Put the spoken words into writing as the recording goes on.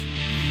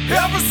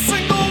Every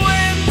single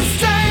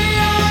Wednesday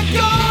I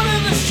go to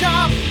the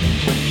shop,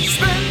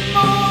 spend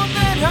more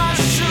than I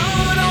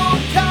should on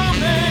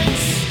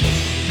comics.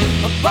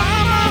 I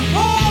buy my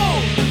pole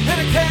and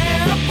a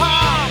can of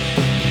pop.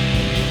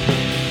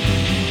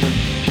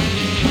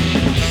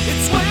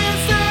 It's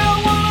Wednesday, I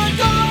wanna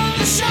go to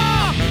the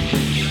shop,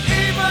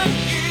 even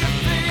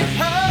if it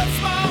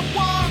hurts my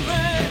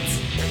wallet.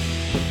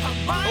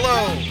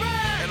 Hello,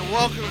 and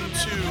welcome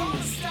to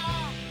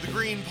the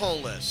Green Poll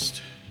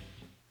List.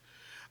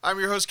 I'm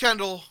your host,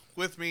 Kendall.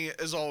 With me,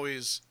 as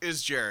always,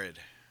 is Jared.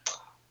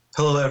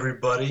 Hello,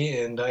 everybody,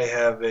 and I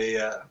have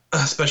a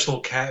special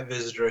cat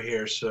visitor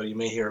here, so you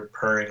may hear her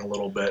purring a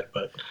little bit,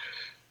 but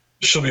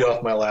she'll be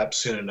off my lap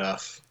soon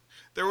enough.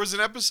 There was an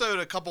episode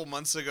a couple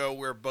months ago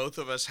where both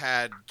of us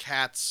had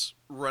cats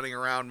running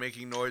around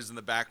making noise in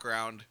the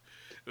background.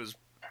 It was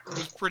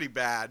pretty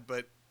bad,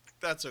 but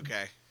that's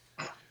okay.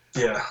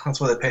 Yeah, that's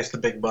why they pay us the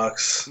big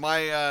bucks.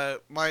 My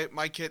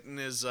kitten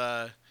is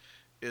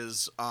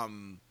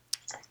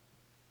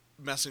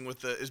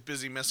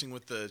busy messing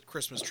with the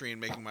Christmas tree and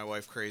making my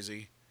wife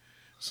crazy.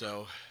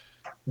 So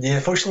Yeah,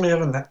 fortunately, we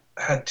haven't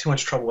had too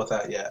much trouble with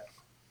that yet.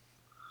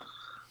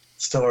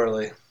 It's still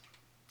early.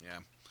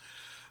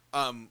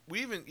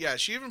 yeah.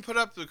 She even put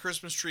up the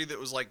Christmas tree that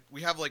was like,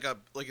 we have like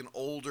an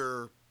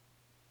older,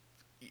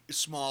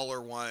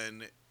 smaller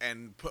one,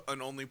 and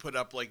only put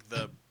up like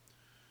the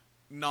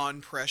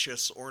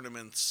non-precious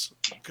ornaments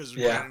because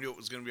we kind of knew it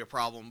was going to be a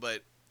problem,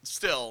 but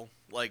still,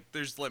 like,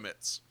 there's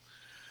limits.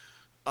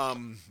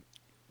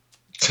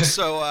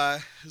 So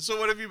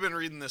what have you been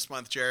reading this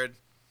month, Jared?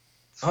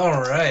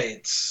 All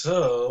right,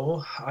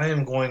 so I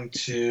am going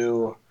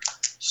to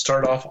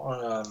start off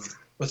on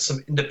with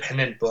some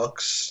independent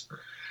books,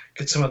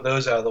 get some of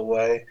those out of the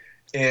way.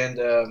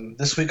 And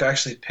this week I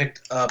actually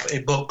picked up a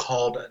book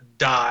called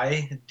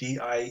Die,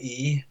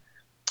 D-I-E,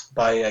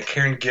 by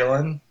Kieran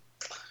Gillen.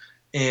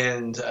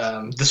 And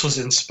this was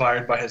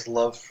inspired by his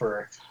love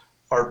for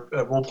our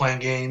role-playing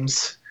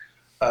games.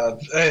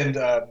 And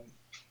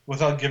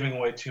without giving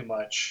away too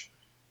much,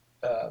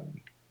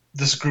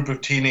 this group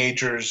of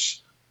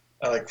teenagers,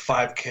 like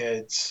 5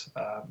 kids,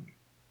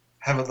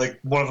 have like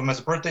one of them has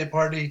a birthday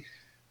party,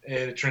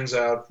 and it turns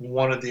out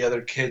one of the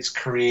other kids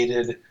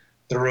created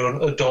their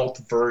own adult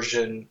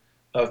version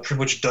of pretty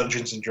much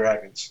Dungeons and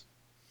Dragons.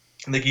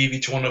 And they gave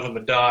each one of them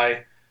a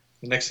die.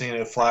 The next thing you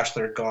know, flash,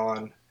 they're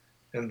gone.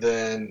 And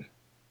then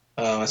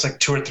it's like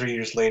 2 or 3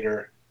 years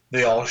later,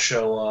 they all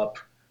show up,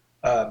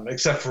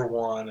 except for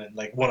one, and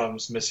like one of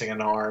them's missing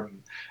an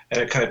arm. And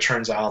it kind of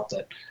turns out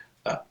that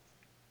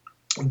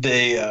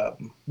they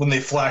when they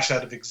flashed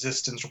out of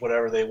existence or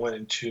whatever, they went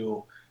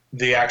into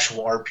the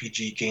actual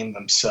RPG game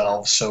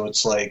themselves. So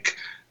it's like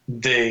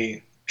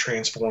they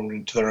transformed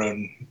into their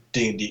own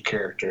D&D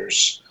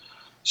characters.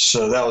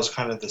 So that was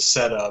kind of the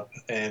setup,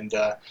 and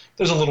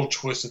there's a little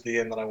twist at the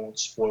end that I won't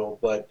spoil,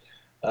 but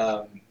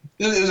it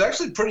was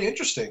actually pretty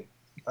interesting.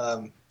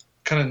 Kind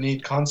of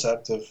neat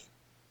concept of,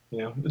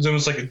 it's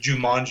almost like a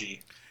Jumanji.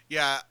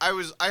 Yeah, I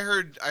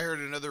heard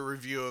another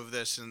review of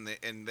this, and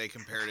they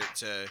compared it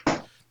to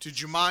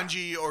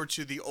Jumanji or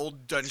to the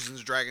old Dungeons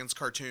and Dragons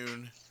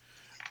cartoon.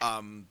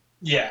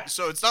 Yeah.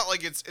 So it's not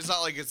like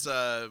it's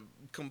a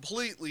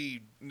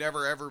completely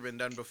never ever been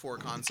done before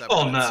concept.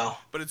 Oh no.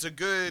 But it's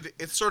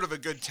sort of a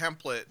good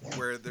template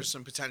where there's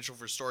some potential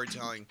for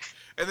storytelling,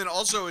 and then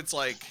also it's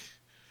like,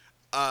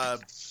 I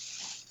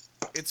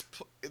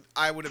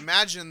would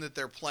imagine that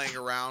they're playing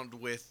around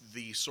with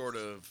the sort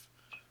of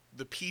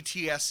the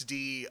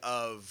PTSD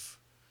of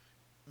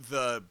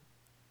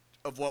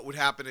what would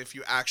happen if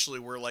you actually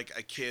were like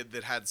a kid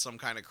that had some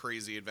kind of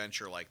crazy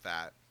adventure like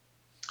that.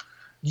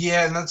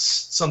 Yeah, and that's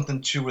something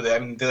too where they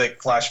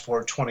like flash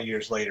forward 20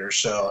 years later,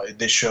 so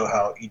they show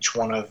how each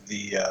one of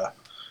the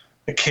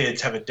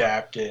kids have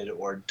adapted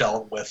or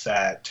dealt with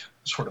that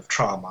sort of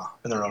trauma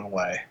in their own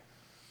way.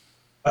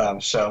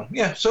 So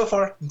yeah, so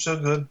far so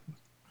good.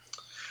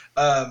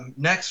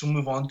 Next, we'll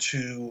move on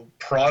to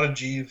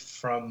Prodigy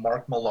from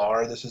Mark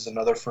Millar. This is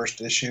another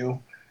first issue,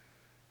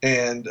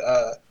 and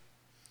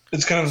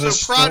it's kind of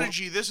this. So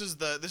Prodigy, this is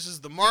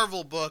the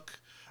Marvel book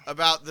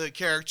about the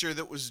character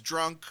that was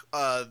drunk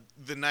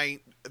the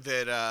night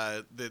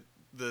that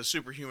the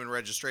Superhuman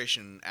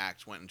Registration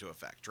Act went into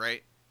effect,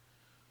 right?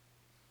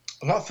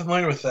 I'm not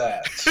familiar with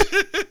that.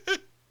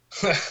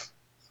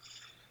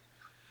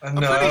 I'm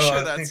pretty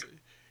sure that's.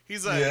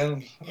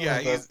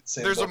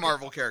 There's a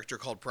Marvel character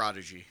called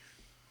Prodigy.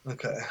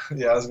 Okay.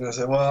 Yeah, I was going to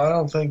say, well, I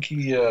don't think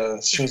he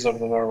shows up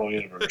in the Marvel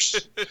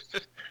Universe.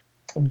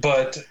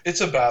 But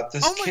it's about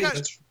this kid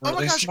that's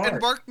really smart.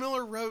 And Mark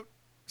Millar wrote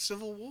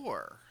Civil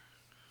War.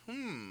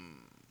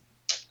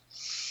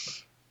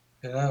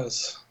 Yeah,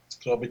 it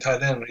could all be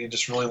tied in, but he's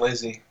just really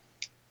lazy.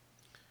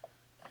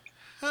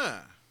 Huh.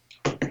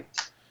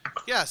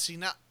 Yeah, see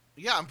now...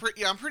 Yeah, I'm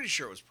pretty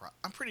sure it was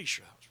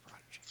Prodigy.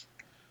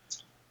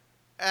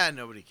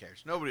 Nobody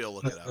cares. Nobody will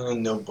look it up.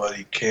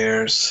 Nobody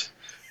cares.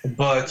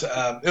 But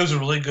it was a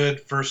really good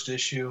first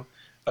issue.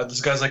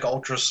 This guy's like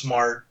ultra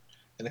smart,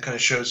 and it kind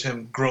of shows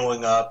him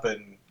growing up,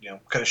 and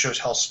kind of shows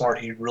how smart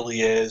he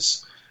really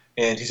is.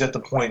 and he's at the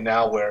point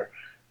now where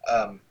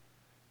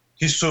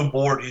he's so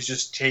bored he's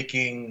just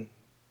taking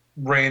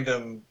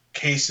random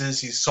cases,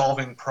 he's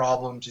solving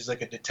problems, he's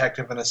like a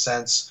detective in a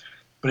sense,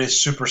 but he's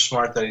super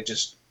smart that he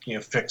just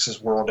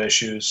fixes world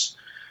issues.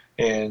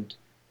 And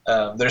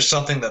there's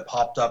something that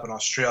popped up in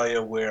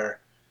Australia where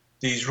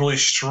these really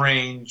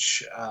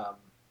strange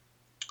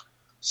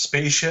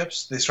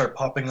spaceships, they start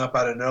popping up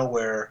out of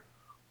nowhere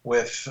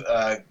with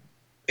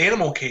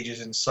animal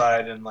cages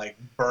inside and like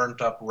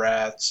burnt up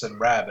rats and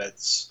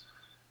rabbits,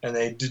 and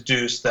they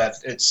deduce that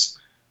it's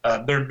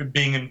they're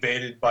being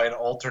invaded by an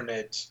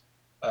alternate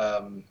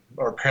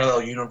or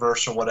parallel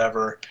universe or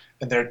whatever,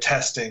 and they're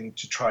testing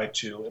to try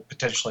to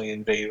potentially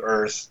invade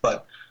Earth.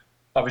 But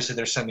obviously,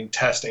 they're sending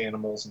test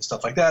animals and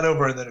stuff like that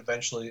over, and then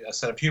eventually a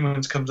set of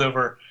humans comes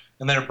over,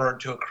 and they're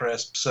burnt to a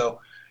crisp. So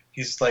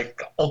he's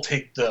like, "I'll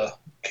take the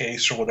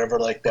case" or whatever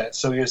like that.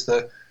 So he has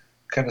to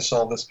kind of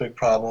solve this big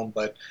problem,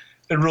 but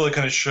it really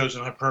kind of shows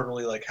in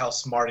hyperbole like how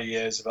smart he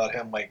is about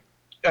him. Like,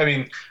 I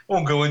mean, I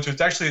won't go into it.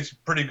 It's a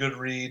pretty good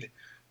read.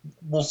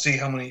 We'll see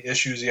how many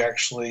issues he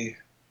actually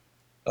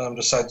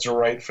decides to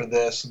write for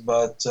this,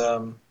 but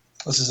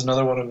this is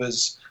another one of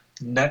his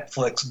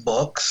Netflix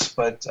books,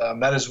 but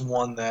that is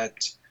one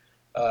that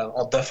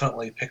I'll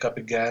definitely pick up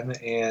again,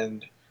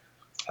 and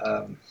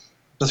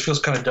this feels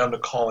kind of dumb to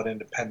call it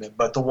independent,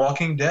 but The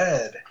Walking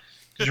Dead.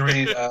 Did you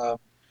read the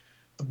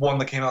one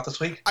that came out this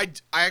week? I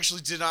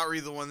actually did not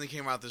read the one that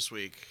came out this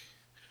week.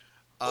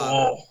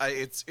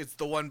 It's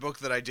the one book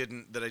that I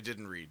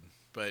didn't read,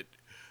 but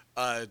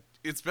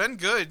it's been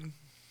good.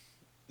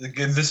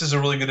 This is a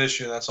really good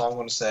issue. That's all I'm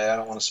going to say. I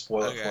don't want to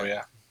spoil it for you.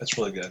 It's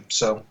really good.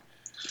 So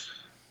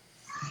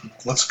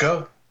let's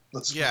go.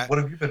 Yeah. What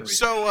have you been reading?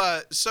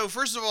 So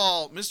first of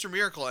all, Mr.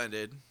 Miracle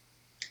ended.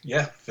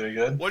 Yeah, very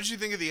good. What did you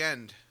think of the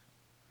end?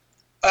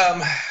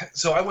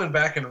 So I went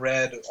back and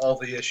read all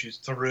the issues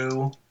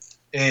through,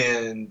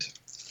 and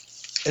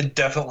it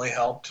definitely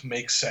helped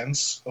make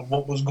sense of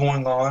what was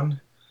going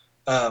on.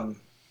 I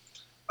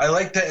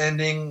liked the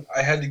ending.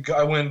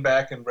 I went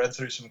back and read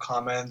through some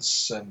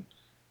comments and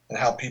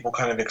how people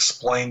kind of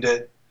explained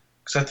it.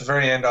 Because at the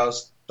very end, I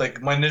was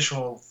like, my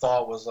initial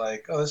thought was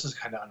like, oh, this is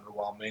kind of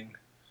underwhelming.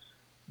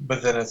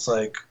 But then it's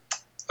like,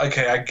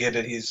 okay, I get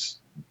it. He's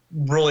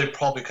really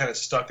probably kind of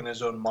stuck in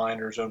his own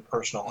mind or his own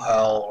personal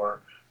hell, or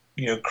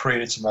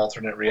created some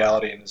alternate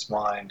reality in his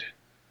mind,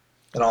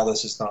 and all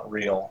this is not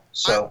real.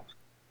 So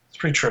it's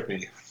pretty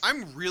trippy.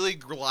 I'm really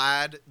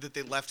glad that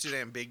they left it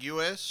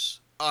ambiguous.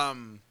 I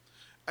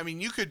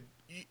mean, you could,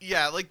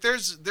 yeah, like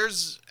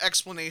there's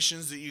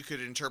explanations that you could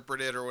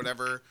interpret it or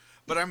whatever,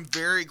 but I'm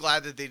very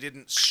glad that they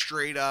didn't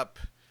straight up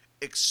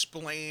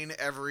explain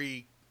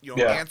every,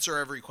 answer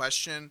every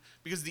question,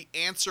 because the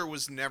answer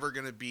was never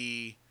going to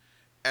be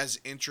as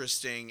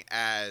interesting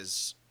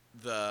as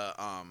the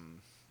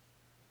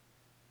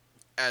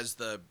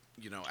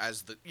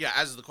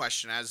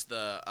question, as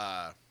the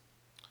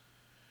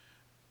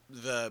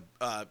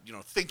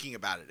thinking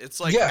about it. It's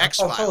like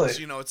X-Files,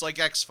 totally. It's like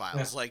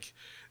X-Files. Yeah. Like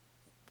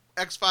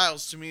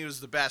X-Files to me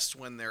was the best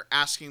when they're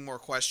asking more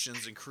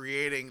questions and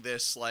creating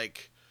this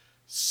like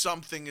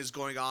something is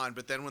going on,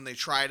 but then when they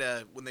try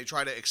to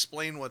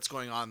explain what's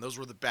going on, those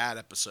were the bad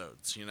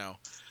episodes,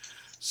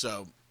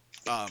 So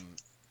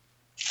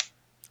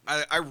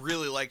I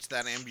really liked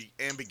that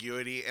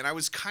ambiguity, and I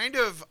was kind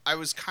of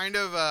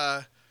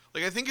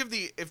like, I think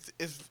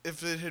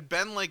if it had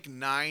been like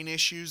 9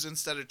 issues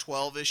instead of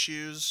 12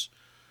 issues,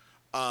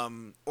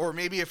 or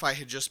maybe if I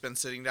had just been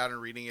sitting down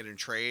and reading it in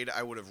trade,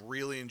 I would have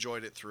really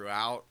enjoyed it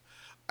throughout.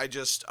 I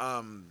just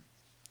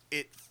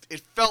it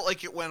felt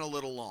like it went a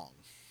little long.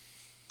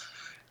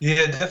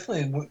 Yeah,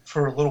 definitely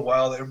for a little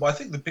while there. But I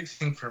think the big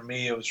thing for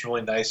me, it was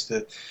really nice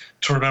to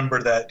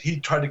remember that he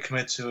tried to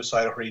commit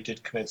suicide, or he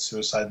did commit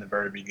suicide in the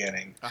very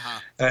beginning. Uh-huh.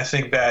 And I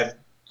think that,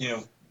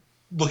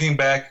 looking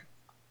back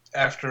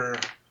after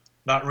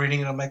not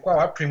reading it, I'm like, wow,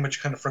 I pretty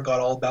much kind of forgot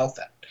all about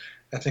that.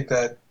 I think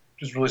that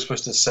is really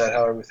supposed to set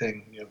how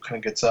everything, kind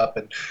of gets up.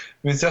 And I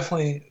mean, it's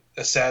definitely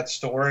a sad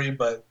story,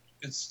 but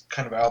it's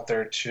kind of out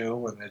there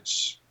too, and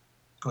it's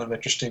kind of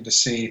interesting to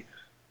see,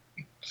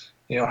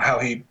 how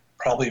he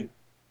probably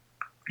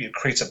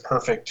creates a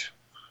perfect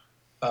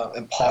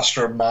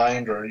imposter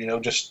mind, or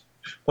just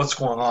what's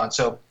going on.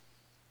 So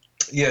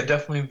yeah,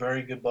 definitely a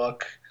very good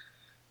book.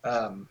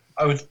 I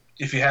would,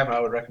 if you haven't, I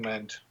would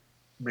recommend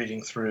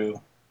reading through,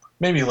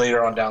 maybe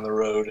later on down the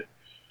road,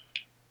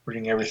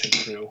 reading everything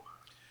through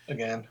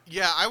again.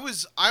 Yeah, I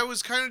was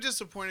kind of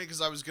disappointed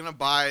because I was gonna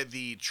buy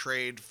the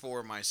trade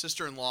for my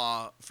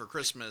sister-in-law for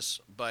Christmas,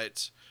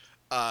 but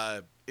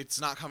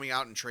it's not coming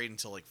out in trade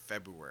until like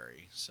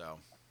February. So,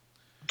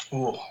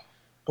 Ooh,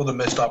 what a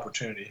missed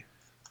opportunity.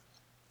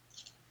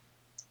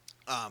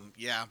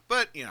 Yeah,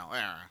 but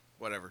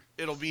whatever.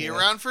 It'll be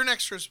around for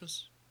next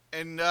Christmas,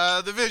 and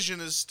the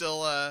Vision is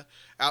still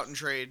out in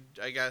trade,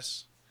 I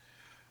guess.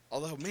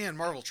 Although, man,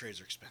 Marvel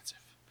trades are expensive.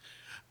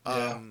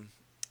 Yeah.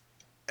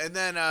 And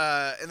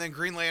then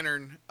Green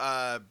Lantern.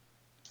 I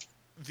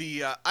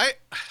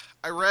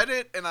I read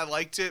it and I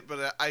liked it,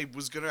 but I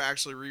was gonna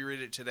actually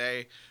reread it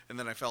today, and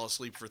then I fell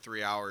asleep for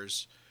 3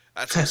 hours.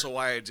 That's also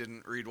why I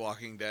didn't read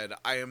Walking Dead.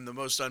 I am the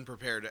most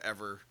unprepared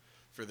ever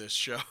for this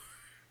show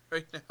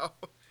right now.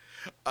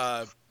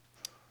 Uh,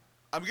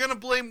 I'm gonna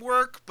blame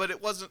work, but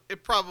it wasn't.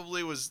 It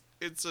probably was.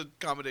 It's a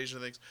combination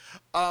of things.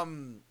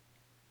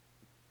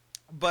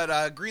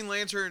 But Green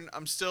Lantern,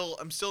 I'm still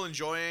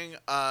enjoying.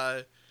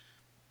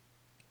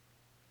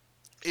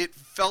 It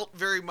felt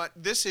very much.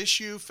 This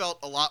issue felt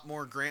a lot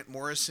more Grant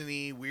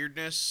Morrison-y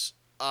weirdness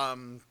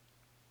than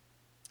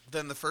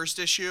the first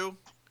issue,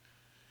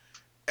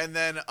 and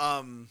then it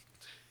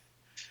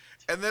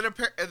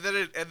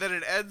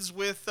ends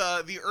with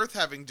the Earth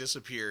having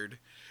disappeared,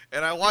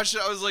 and I watched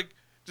it. I was like,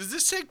 does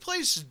this take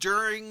place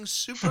during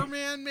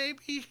Superman?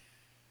 Maybe.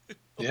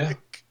 Yeah.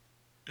 Like,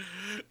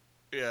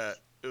 yeah.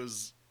 It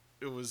was.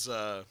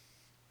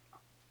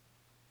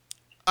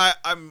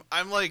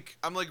 I'm like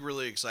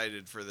really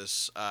excited for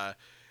this. I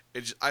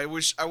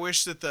wish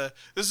that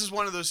this is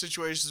one of those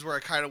situations where I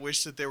kind of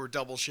wish that they were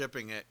double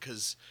shipping it,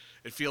 because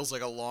it feels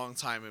like a long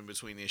time in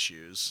between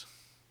issues.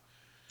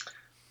 I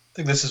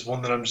think this is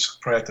one that I'm just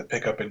probably have to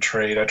pick up and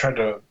trade. I tried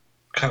to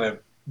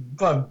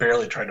I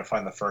barely tried to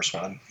find the first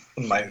one.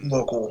 My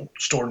local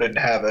store didn't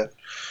have it.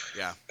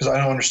 Yeah. Because I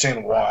don't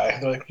understand why.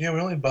 They're like, yeah, we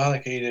only buy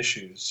like 8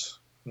 issues.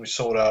 And we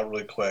sold out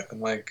really quick. I'm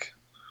like,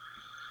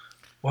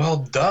 well,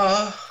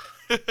 duh.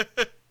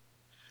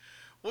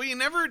 Well, you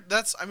never.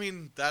 That's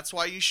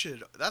why you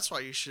should. That's why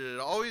you should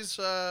always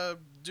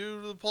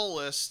do the pull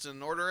list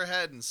and order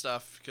ahead and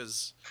stuff,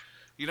 because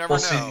you never know.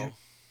 See,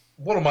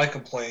 one of my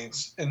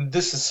complaints, and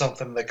this is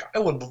something like I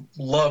would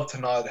love to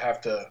not have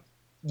to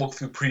look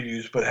through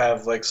previews, but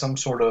have like some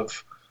sort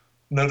of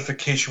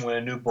notification when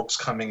a new book's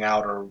coming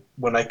out, or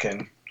when I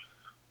can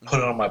put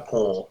it on my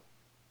pull.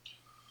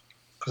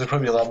 Because there'd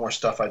probably be a lot more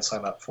stuff I'd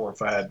sign up for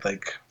if I had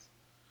like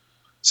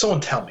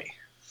someone tell me.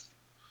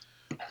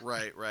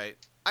 Right.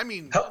 I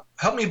mean,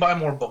 help me buy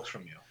more books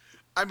from you.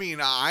 I mean,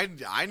 I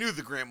knew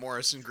the Grant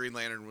Morrison Green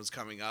Lantern was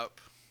coming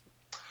up.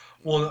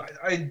 Well,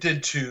 I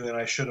did too, and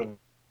I should have.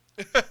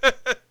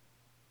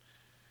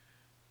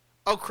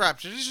 Oh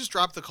crap! Did he just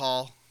drop the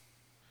call?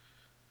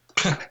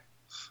 Did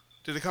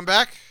it come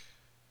back?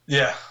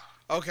 Yeah.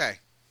 Okay.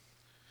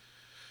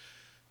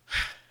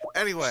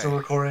 Anyway. Still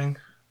recording?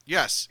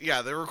 Yes.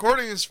 Yeah, the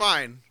recording is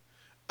fine.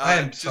 I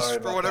am sorry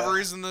just for whatever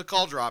reason the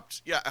call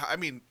dropped. Yeah, I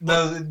mean.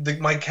 No,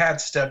 my cat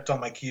stepped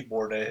on my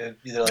keyboard. It hit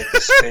either like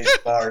the space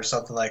bar or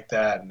something like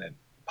that, and it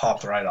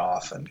popped right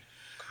off. And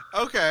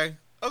Okay.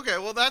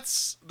 Well,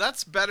 that's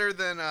better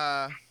than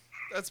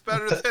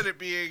it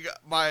being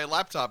my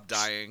laptop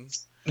dying.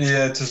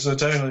 Yeah, so it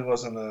technically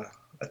wasn't a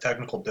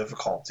technical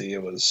difficulty.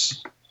 It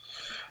was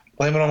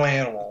blame it on my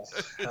animals.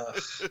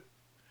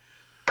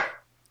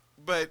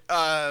 But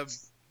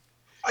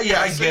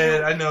yeah, I get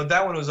it. I know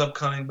that one was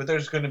upcoming, but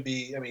there's going to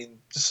be,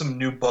 just some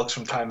new books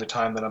from time to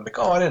time that I'm like,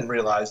 oh, I didn't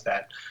realize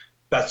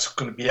that's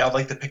going to be. I'd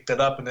like to pick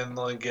that up, and then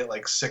only get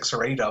like 6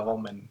 or 8 of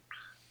them, and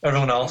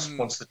everyone else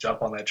wants to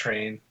jump on that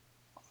train.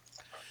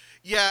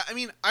 Yeah,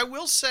 I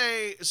will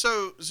say,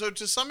 so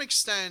to some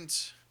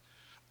extent,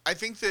 I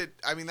think that,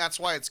 that's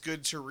why it's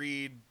good to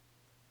read,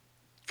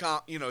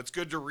 it's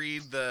good to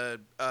read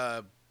the,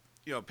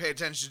 pay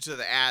attention to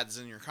the ads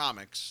in your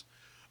comics.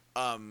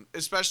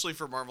 Especially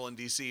for Marvel and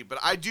DC, but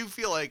I do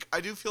feel like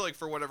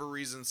for whatever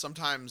reason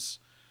sometimes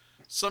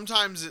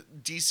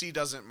DC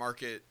doesn't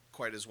market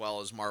quite as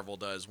well as Marvel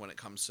does when it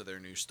comes to their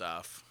new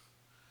stuff.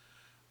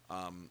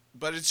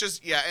 But it's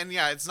just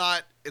it's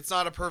not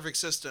a perfect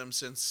system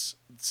since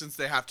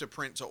they have to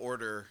print to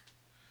order.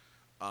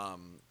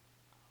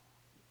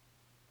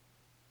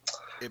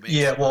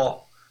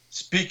 Well,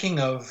 speaking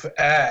of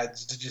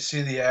ads, did you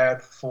see the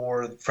ad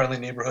for Friendly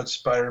Neighborhood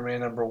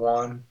Spider-Man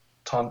 #1?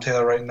 Tom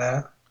Taylor writing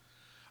that?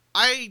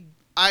 I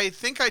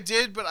think I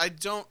did, but I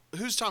don't.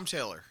 Who's Tom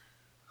Taylor?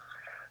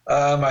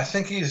 I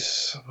think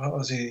he's. What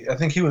was he? I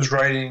think he was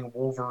writing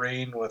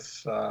Wolverine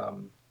with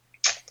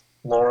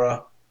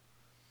Laura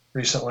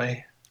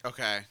recently.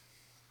 Okay.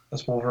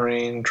 That's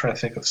Wolverine. I'm trying to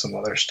think of some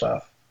other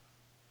stuff.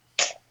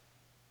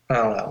 I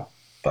don't know,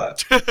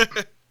 but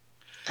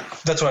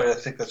that's why I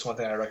think that's one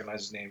thing I recognize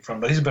his name from.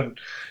 But I think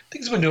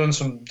he's been doing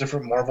some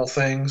different Marvel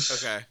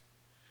things. Okay.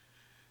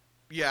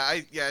 Yeah,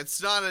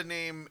 it's not a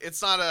name.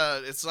 It's not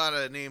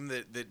a name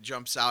that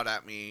jumps out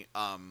at me.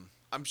 Now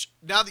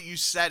that you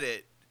said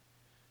it,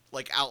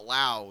 like out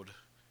loud,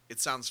 it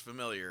sounds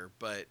familiar.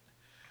 But,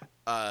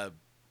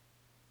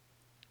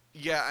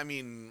 yeah, I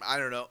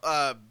don't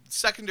know.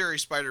 Secondary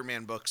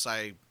Spider-Man books,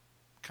 I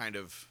kind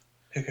of.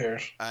 Who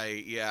cares?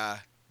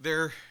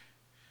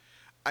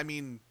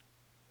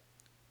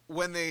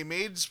 When they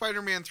made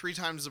Spider-Man 3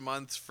 times a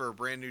month for a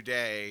Brand New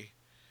Day,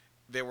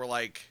 they were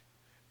like.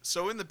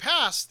 So in the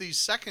past, the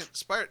second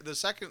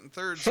and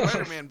third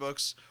Spider-Man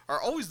books are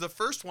always the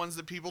first ones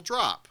that people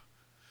drop.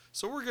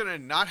 So we're gonna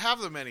not have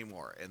them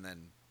anymore, and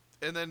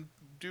then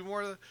do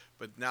more of the.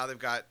 But now they've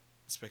got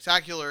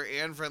Spectacular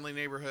and Friendly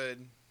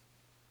Neighborhood.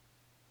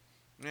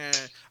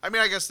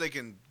 I guess they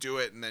can do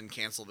it and then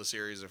cancel the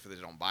series if they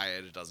don't buy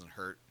it. It doesn't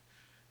hurt.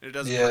 And it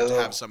doesn't Yeah, hurt to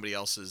though. have somebody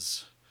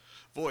else's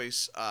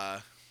voice,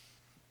 because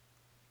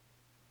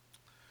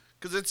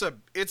it's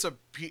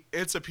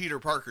a Peter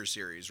Parker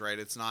series, right?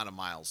 It's not a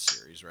Miles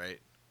series, right?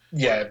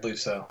 Yeah, I believe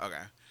so.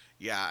 Okay.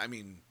 Yeah, I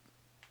mean,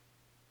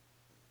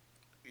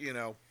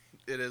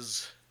 it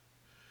is.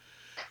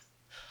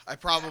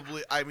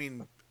 I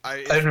mean, I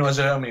didn't realize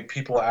there were that many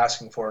people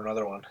asking for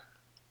another one.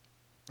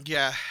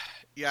 yeah,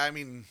 yeah. I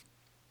mean,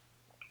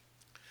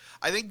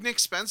 I think Nick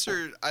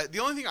Spencer. The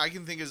only thing I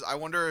can think is I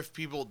wonder if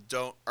people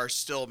are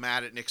still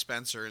mad at Nick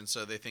Spencer, and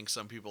so they think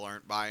some people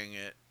aren't buying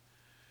it.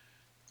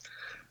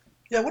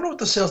 Yeah, I wonder what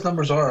the sales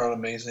numbers are on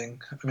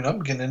Amazing. I mean, I'm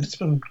getting it. It's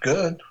been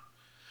good.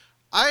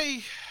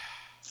 I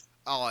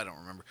I don't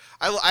remember.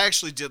 I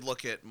actually did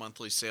look at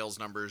monthly sales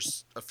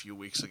numbers a few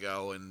weeks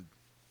ago, and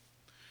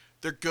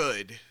they're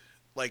good.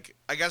 Like,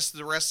 I guess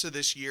the rest of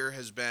this year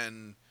has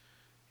been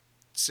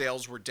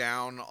sales were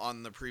down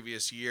on the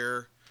previous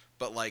year,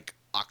 but like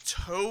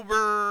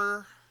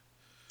October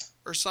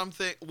or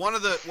something, one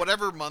of the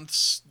whatever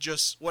month's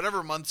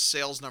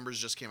sales numbers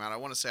just came out. I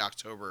want to say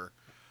October.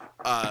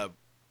 Uh,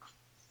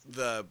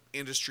 the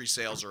industry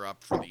sales are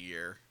up for the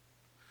year.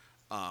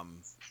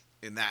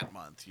 In that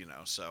month,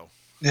 so.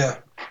 Yeah.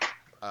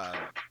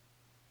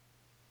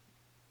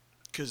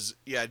 Because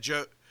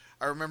Joe,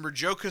 I remember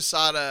Joe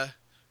Quesada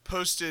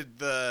posted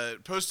the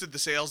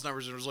sales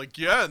numbers and was like,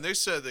 yeah, and they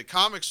said that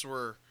comics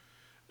were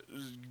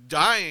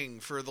dying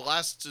for the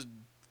last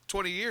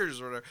 20 years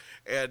or whatever,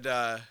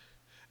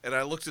 and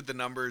I looked at the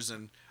numbers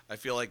and I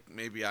feel like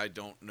maybe I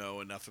don't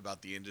know enough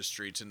about the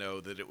industry to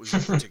know that it was a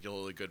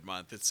particularly good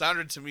month. It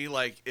sounded to me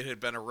like it had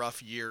been a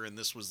rough year and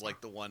this was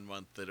like the one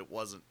month that it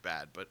wasn't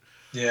bad, but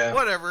Yeah.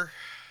 whatever.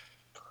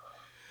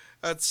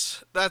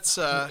 That's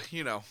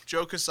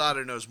Joe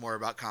Quesada knows more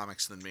about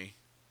comics than me.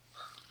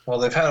 Well,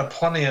 they've had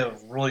plenty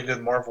of really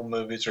good Marvel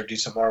movies or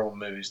decent Marvel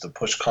movies to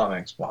push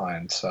comics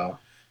behind. So.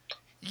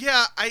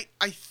 Yeah, I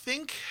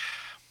think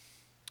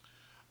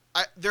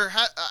I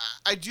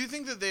do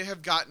think that they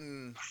have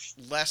gotten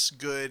less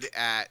good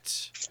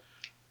at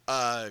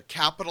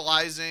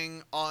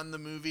capitalizing on the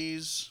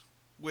movies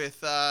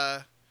with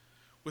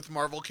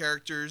Marvel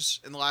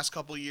characters in the last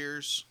couple of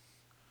years.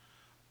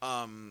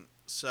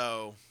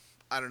 So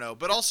I don't know,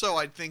 but also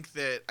I think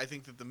that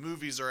the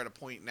movies are at a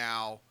point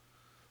now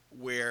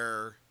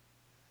where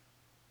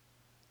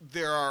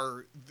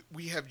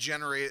they've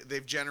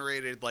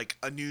generated like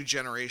a new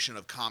generation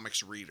of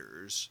comics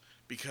readers,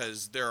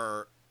 because there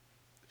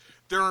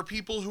are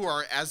people who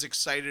are as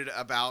excited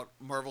about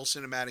Marvel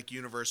Cinematic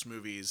Universe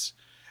movies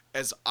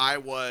as I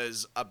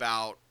was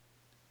about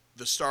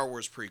the Star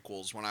Wars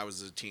prequels when I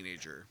was a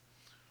teenager.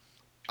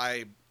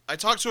 I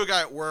talked to a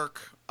guy at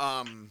work.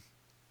 I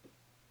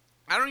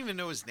don't even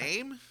know his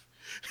name,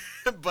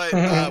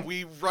 but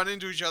we run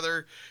into each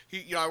other.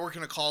 I work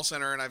in a call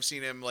center, and I've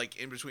seen him like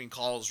in between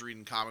calls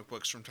reading comic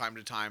books from time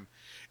to time.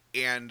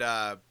 And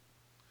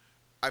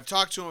I've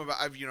talked to him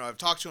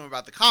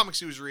about the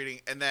comics he was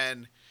reading, and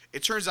then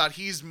it turns out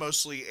he's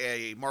mostly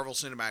a Marvel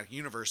Cinematic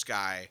Universe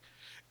guy.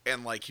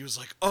 And like he was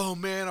like, "Oh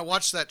man, I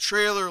watched that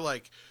trailer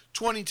like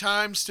 20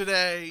 times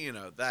today."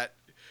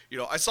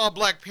 I saw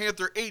Black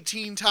Panther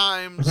 18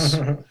 times.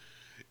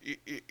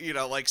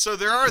 So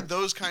there are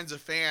those kinds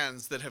of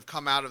fans that have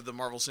come out of the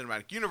Marvel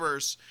Cinematic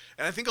Universe,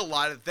 and I think a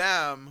lot of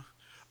them,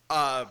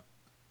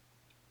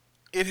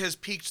 it has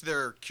piqued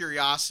their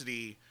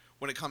curiosity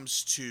when it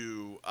comes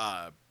to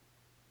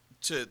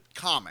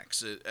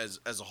comics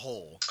as a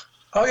whole.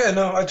 Oh yeah,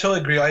 no, I totally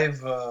agree. I have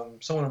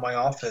someone in my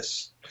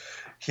office.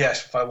 He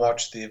asked if I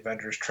watched the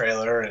Avengers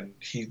trailer, and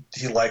he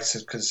likes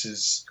it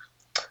because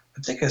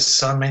I think his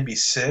son may be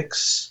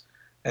 6.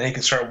 And he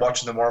can start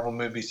watching the Marvel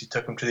movies. He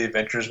took him to the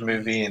Avengers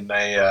movie, and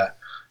they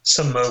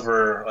sent him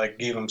over, like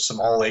gave him some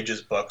all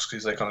ages books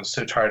because like I'm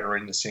so tired of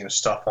reading the same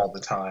stuff all the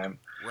time.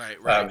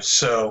 Right.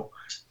 So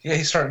yeah,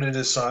 he started with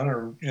his son,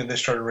 or they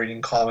started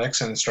reading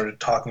comics and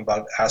started asking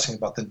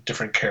about the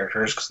different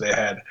characters because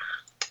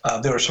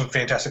there were some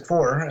Fantastic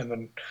Four, and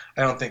then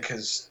I don't think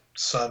his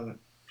son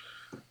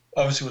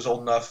obviously was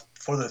old enough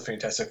for the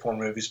Fantastic Four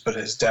movies, but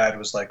his dad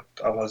was like,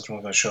 I wasn't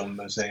going to show him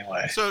those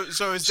anyway. So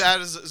his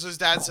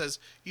dad says,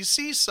 "You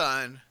see,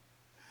 son,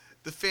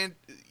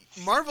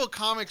 Marvel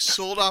Comics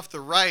sold off the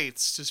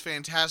rights to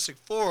Fantastic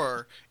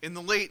Four in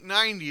the late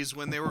 '90s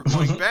when they were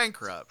going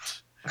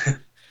bankrupt."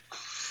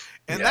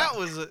 And that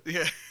was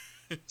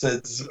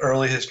It's an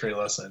early history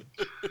lesson.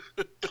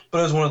 But it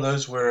was one of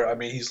those where, I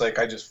mean, he's like,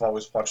 I just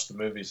always watched the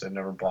movies. I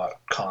never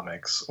bought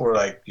comics. Or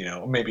like,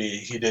 maybe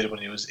he did when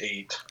he was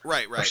 8.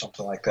 Right. Or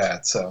something like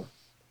that. So,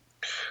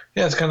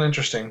 yeah, it's kind of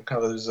interesting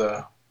how those,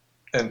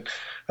 and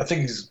I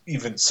think he's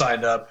even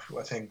signed up,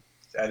 I think,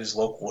 at his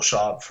local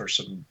shop for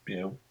some,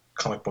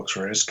 comic books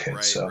for his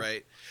kids.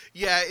 Right.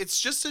 Yeah,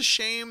 it's just a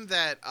shame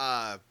that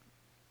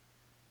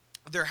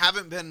there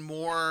haven't been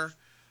more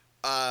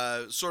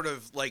sort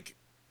of like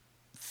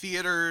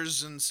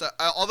theaters and stuff.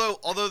 Although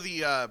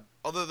the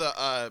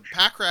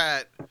Pack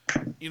Rat,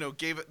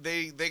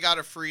 they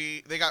got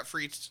free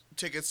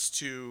tickets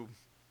to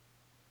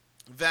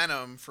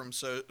Venom from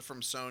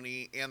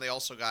Sony, and they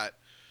also got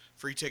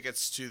free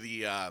tickets to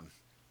the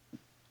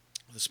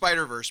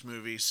Spider-Verse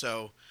movie.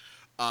 So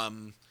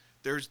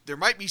there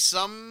might be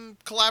some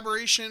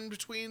collaboration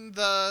between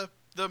the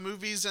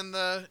movies and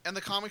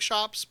the comic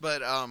shops,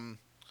 but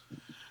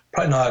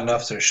Probably not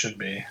enough. There should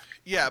be.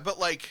 yeah, but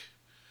like,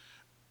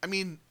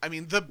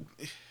 the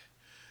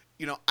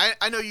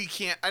I know you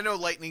can't. I know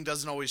lightning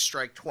doesn't always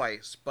strike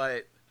twice,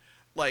 but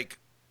like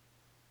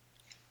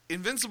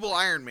Invincible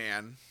Iron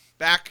Man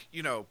back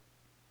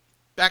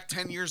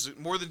 10 years,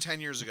 more than 10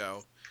 years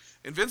ago,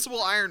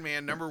 Invincible Iron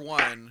Man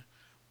 #1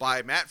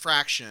 by Matt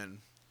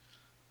Fraction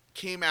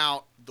came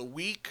out the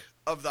week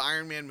of the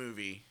Iron Man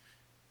movie,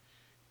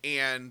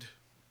 and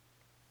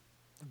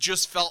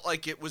just felt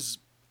like it was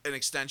an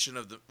extension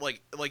of the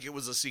like it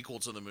was a sequel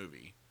to the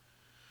movie.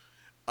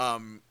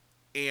 And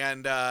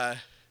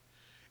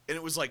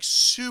it was like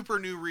super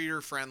new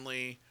reader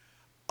friendly.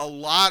 A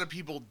lot of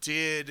people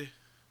did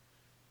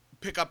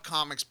pick up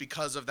comics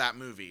because of that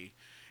movie.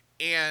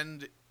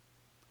 And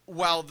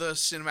while the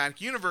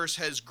cinematic universe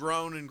has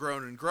grown and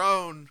grown and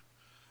grown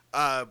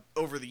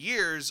over the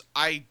years,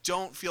 I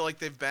don't feel like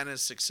they've been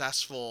as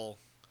successful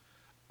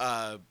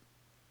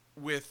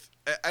with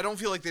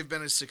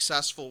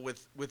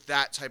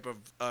that type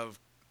of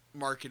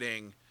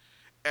marketing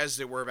as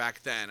they were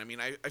back then. I mean,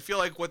 I feel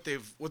like what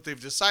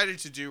they've decided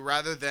to do,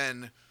 rather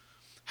than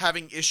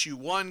having issue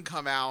 1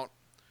 come out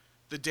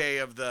the day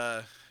of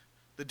the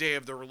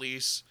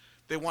release,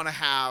 they want to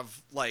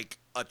have like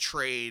a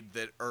trade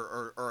that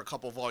or a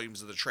couple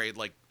volumes of the trade,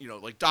 like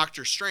like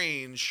Doctor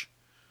Strange.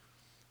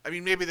 I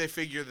mean, maybe they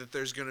figure that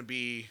there's going to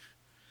be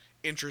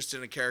interest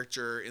in a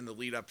character in the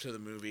lead up to the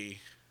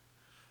movie.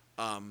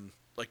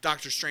 Like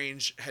Doctor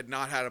Strange had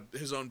not had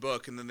his own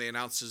book, and then they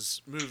announced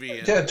his movie.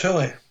 And, yeah,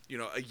 totally.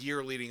 A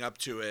year leading up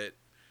to it,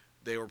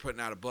 they were putting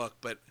out a book,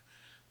 but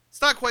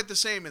it's not quite the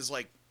same as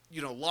like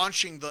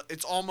launching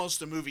it's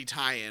almost a movie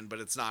tie-in, but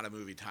it's not a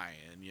movie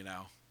tie-in.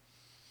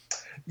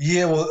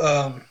 Yeah,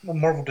 well,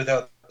 Marvel did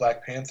that with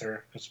Black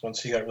Panther, because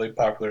once he got really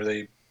popular,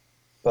 they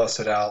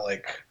busted out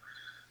like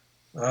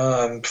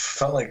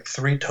felt like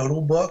 3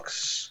 total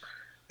books,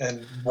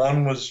 and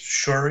one was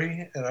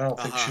Shuri, and I don't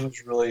think she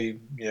was really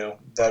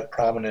that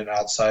prominent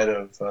outside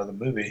of the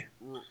movie.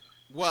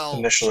 Well,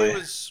 initially,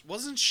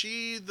 wasn't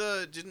she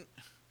didn't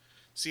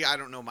see? I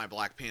don't know my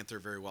Black Panther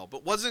very well,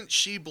 but wasn't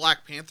she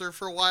Black Panther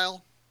for a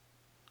while?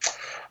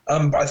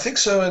 I think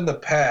so in the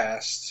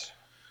past.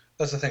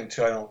 That's the thing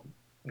too. I don't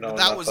know.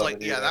 That was like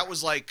that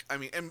was like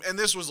and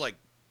this was like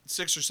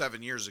 6 or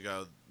 7 years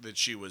ago that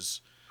she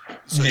was.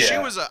 So she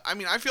was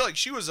I feel like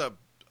she was a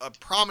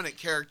prominent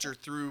character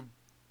through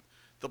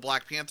the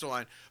Black Panther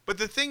line. But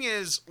the thing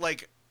is,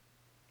 like,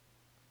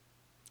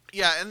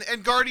 yeah,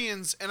 and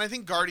Guardians, and I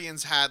think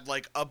Guardians had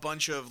like a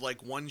bunch of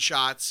like one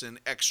shots and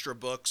extra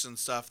books and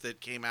stuff that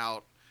came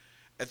out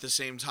at the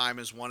same time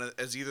as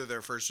as either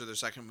their first or their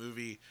second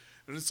movie.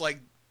 And it's like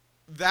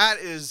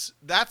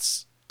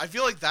that's I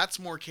feel like that's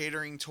more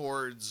catering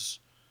towards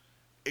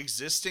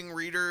existing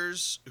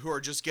readers who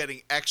are just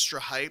getting extra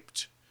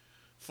hyped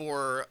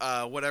for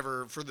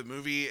whatever for the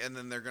movie, and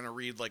then they're gonna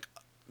read like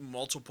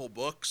multiple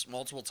books,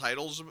 multiple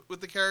titles with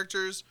the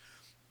characters,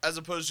 as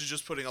opposed to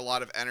just putting a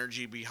lot of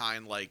energy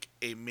behind like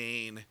a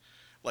main,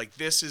 like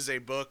this is a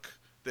book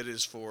that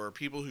is for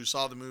people who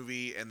saw the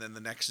movie and then the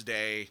next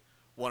day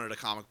wanted a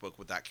comic book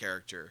with that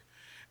character.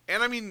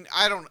 And I mean,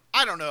 I don't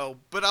know,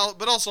 but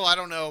also I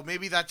don't know,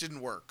 maybe that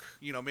didn't work.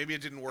 Maybe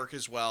it didn't work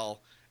as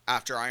well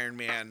after Iron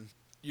Man.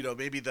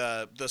 Maybe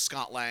the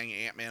Scott Lang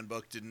Ant-Man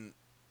book didn't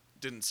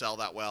sell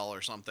that well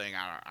or something.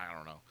 I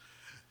don't know.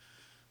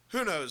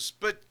 Who knows?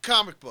 But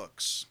comic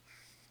books.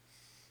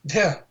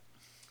 Yeah.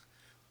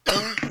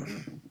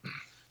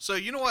 So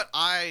you know what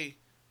I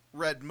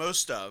read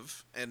most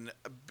of, and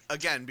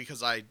again,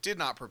 because I did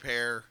not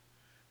prepare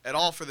at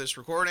all for this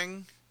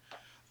recording,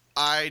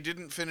 I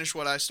didn't finish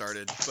what I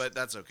started, but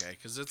that's okay,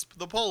 because it's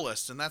the poll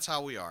list, and that's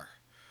how we are.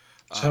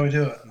 That's how we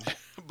do it.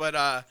 But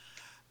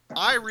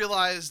I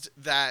realized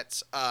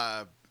that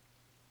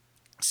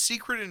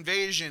Secret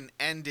Invasion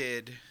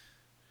ended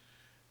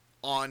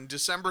on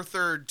December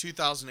 3rd,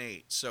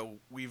 2008.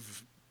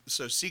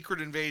 So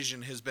Secret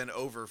Invasion has been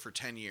over for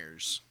 10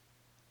 years.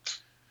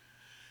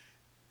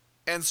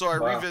 And so I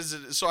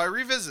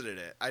revisited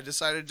it. I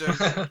decided to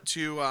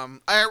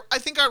I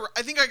think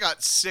I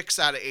got 6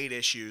 out of 8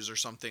 issues or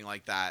something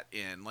like that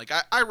in. Like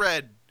I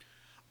read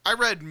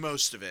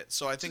most of it.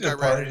 So I think I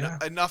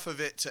read enough of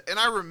it and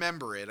I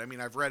remember it. I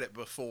mean, I've read it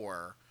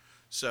before.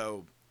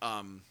 So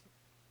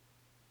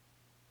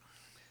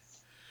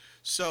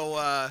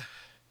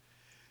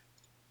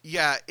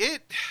yeah,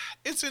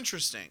 it's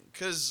interesting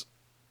because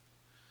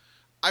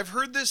I've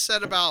heard this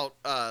said about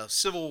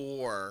Civil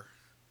War,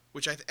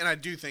 which I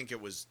do think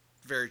it was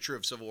very true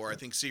of Civil War. I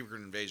think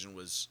Secret Invasion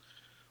was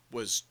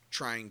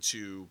trying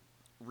to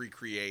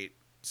recreate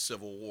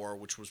Civil War,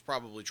 which was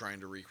probably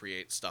trying to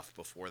recreate stuff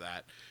before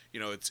that.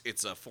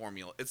 It's a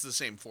formula. It's the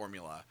same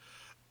formula.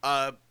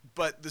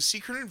 But the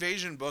Secret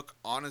Invasion book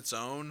on its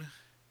own,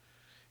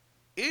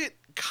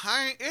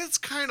 it's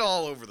kind of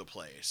all over the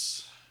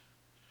place.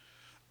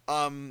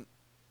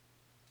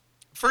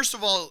 first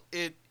of all,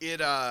 it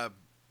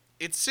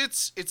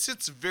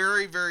sits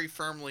very very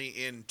firmly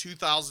in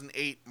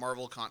 2008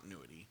 Marvel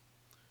continuity,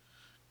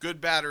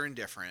 good, bad, or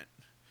indifferent.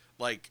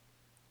 Like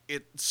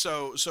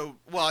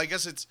well, I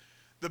guess it's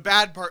the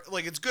bad part.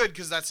 Like, it's good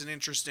because that's an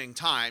interesting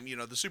time. You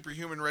know, the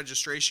Superhuman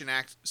Registration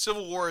Act,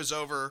 Civil War is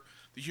over.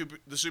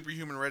 The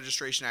Superhuman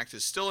Registration Act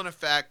is still in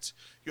effect.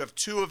 You have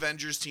two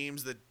Avengers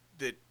teams that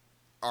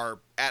are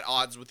at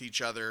odds with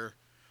each other.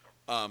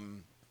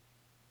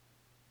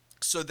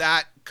 So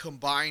that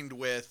combined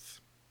with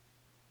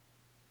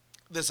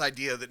this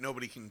idea that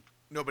nobody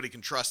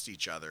can trust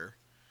each other.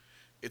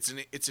 It's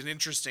an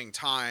interesting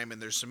time,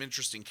 and there's some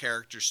interesting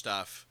character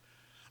stuff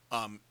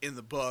in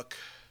the book.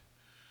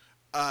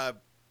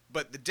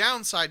 But the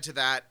downside to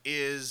that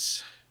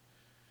is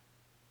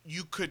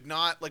you could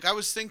not, like, I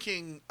was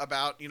thinking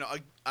about, you know,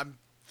 I'm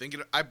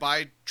thinking I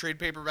buy trade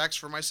paperbacks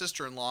for my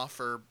sister-in-law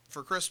for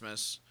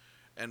Christmas,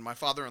 and my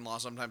father-in-law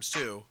sometimes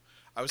too.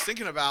 I was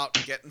thinking about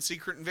getting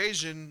Secret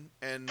Invasion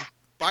and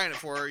buying it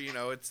for her. You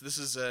know, this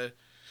is a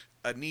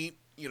neat,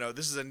 you know,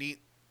 this is a neat,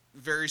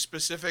 very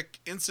specific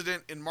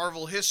incident in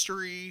Marvel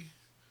history.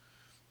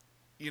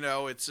 You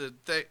know, it's a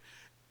thing.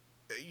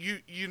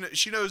 You know,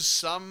 she knows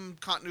some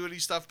continuity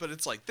stuff, but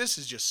it's like, this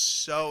is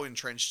just so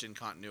entrenched in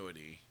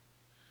continuity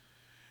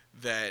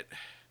that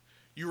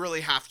you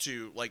really have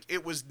to, like,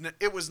 it was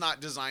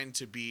not designed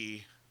to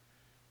be,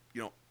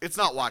 you know, it's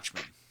not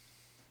Watchmen.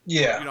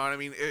 Yeah. You know what I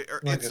mean?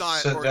 Like it's a not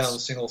sit down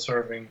single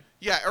serving.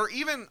 Yeah, or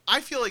even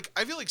I feel like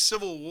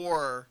Civil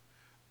War.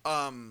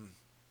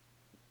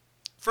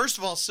 First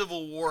of all,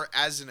 Civil War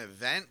as an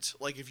event,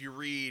 like if you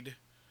read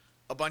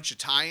a bunch of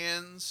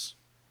tie-ins,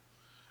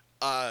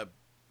 I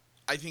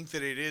think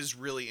that it is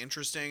really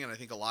interesting, and I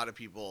think a lot of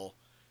people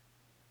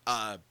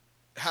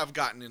have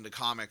gotten into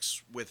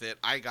comics with it.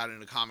 I got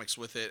into comics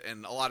with it,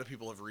 and a lot of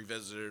people have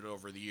revisited it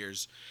over the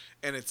years,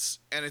 and it's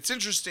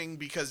interesting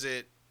because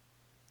it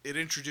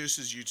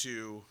introduces you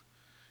to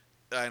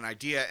an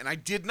idea. And I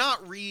did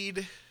not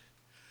revisit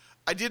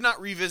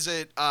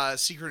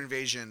Secret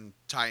Invasion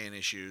tie-in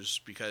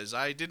issues because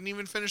I didn't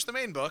even finish the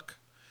main book,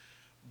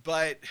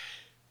 but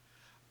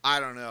I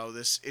don't know,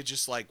 it's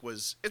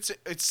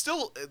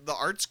still, the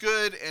art's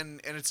good,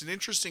 and it's an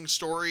interesting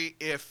story.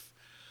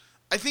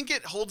 I think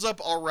it holds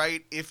up all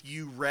right if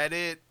you read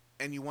it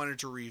and you wanted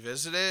to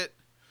revisit it,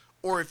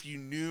 or if you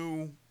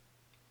knew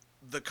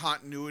the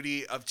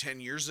continuity of 10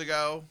 years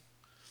ago.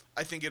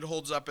 I think it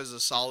holds up as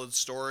a solid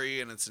story,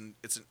 and it's an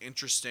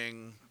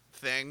interesting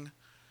thing.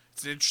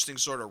 It's an interesting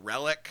sort of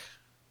relic.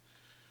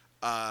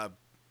 But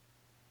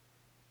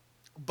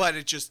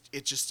it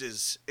just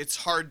is, it's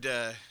hard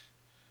to,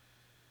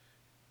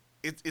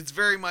 it's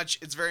very much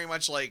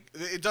like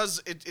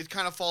it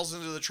kind of falls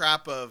into the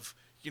trap of,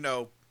 you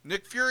know,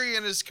 Nick Fury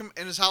and his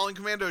Howling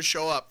Commandos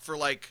show up for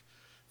like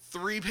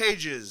 3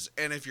 pages,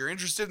 and if you're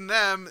interested in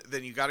them,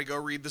 then you got to go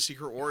read the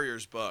Secret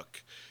Warriors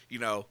book. You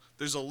know,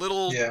 there's a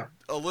little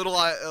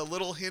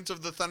hint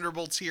of the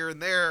Thunderbolts here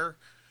and there,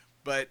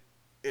 but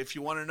if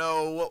you want to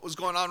know what was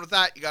going on with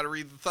that, you got to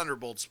read the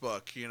Thunderbolts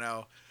book. You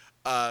know,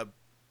 they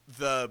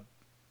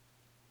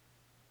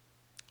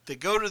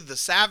go to the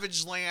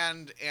Savage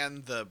Land,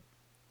 and the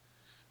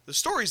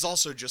story's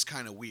also just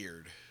kind of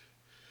weird.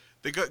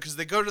 They go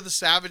to the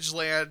Savage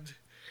Land,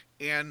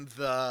 and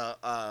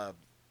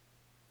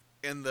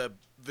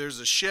there's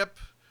a ship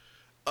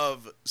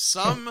of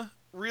some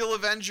real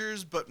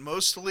Avengers, but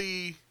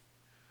mostly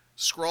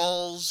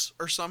Skrulls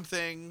or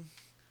something.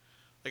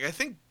 Like, I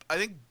think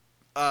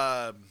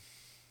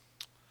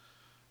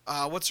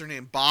what's her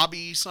name?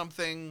 Bobby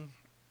something.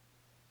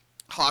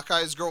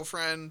 Hawkeye's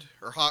girlfriend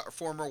or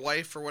former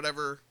wife or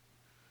whatever.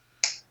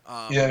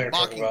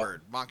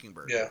 Mockingbird.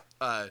 Yeah.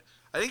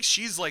 I think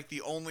she's like the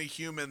only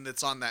human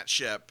that's on that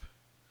ship.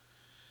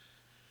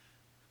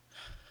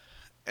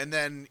 And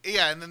then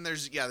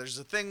there's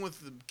a thing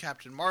with the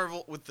Captain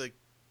Marvel, with the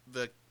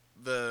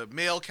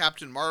male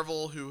Captain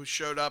Marvel who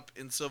showed up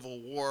in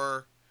Civil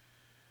War,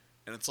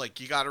 and it's like,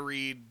 you got to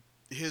read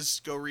his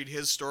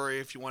story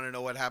if you want to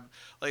know what happened.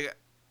 Like,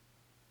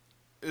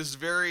 it's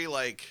very,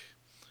 like,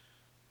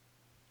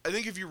 I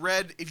think if you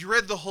read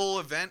the whole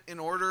event in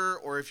order,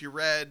 or if you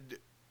read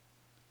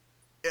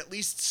at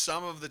least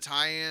some of the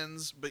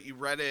tie-ins, but you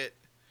read it,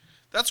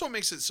 that's what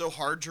makes it so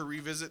hard to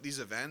revisit these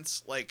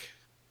events. Like,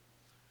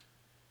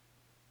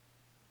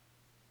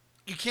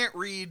 you can't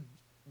read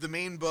the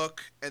main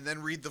book and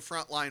then read the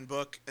Frontline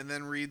book and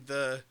then read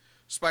the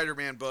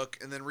Spider-Man book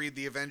and then read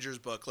the Avengers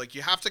book. Like,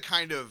 you have to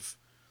kind of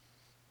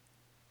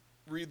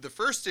read the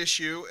first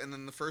issue and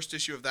then the first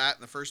issue of that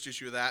and the first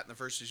issue of that and the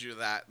first issue of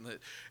that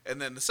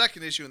and then the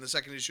second issue and the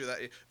second issue of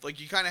that. Like,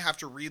 you kind of have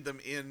to read them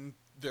in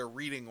their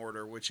reading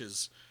order, which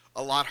is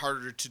a lot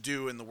harder to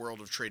do in the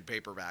world of trade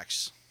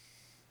paperbacks.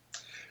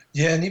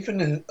 Yeah, and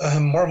even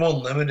Marvel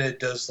Unlimited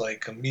does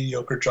like a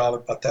mediocre job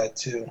about that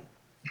too,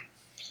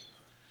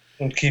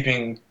 and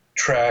keeping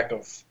track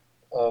of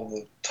all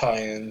the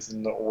tie-ins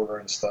and the order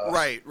and stuff.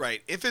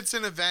 Right. If it's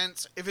an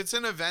event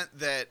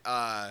that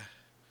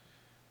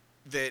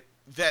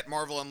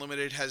Marvel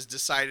Unlimited has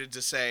decided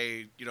to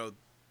say, you know,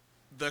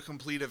 the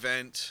complete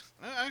event.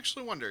 I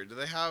actually wonder,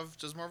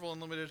 does Marvel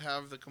Unlimited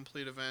have the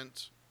complete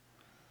event?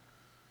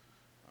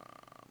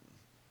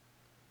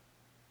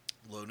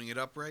 Loading it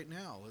up right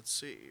now. Let's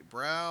see.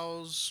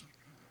 Browse.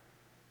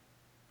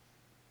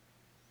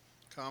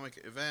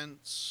 Comic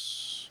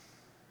events.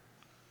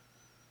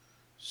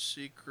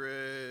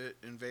 Secret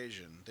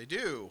Invasion. They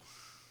do.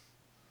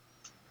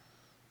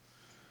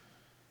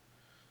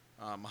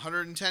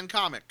 110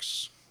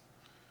 comics.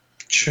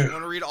 If you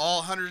want to read all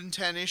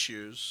 110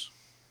 issues,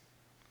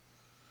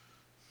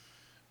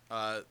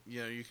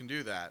 you can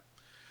do that.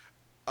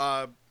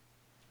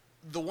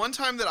 The one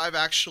time that I've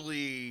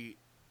actually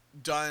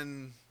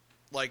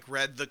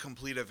read the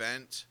complete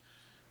event,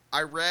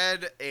 I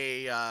read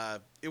it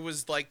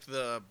was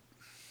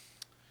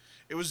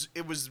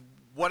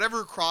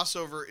whatever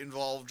crossover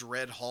involved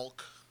Red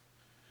Hulk.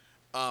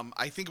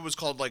 I think it was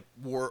called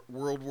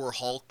World War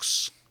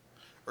Hulks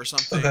or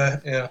something. Okay,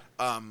 yeah.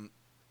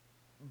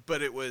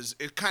 But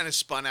it kind of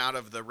spun out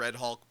of the Red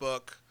Hulk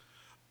book.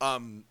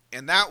 And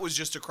that was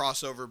just a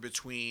crossover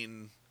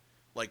between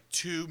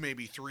 2,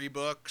 maybe 3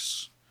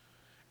 books.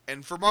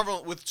 And for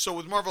with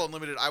Marvel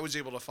Unlimited, I was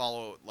able to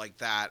follow like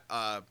that.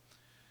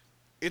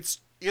 It's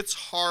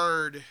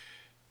hard.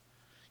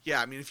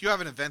 Yeah, I mean, if you have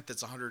an event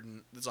that's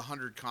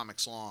 100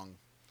 comics long,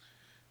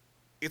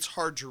 it's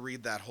hard to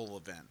read that whole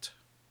event,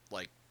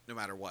 no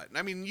matter what.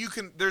 I mean, you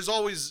can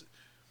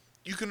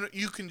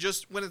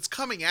just, when it's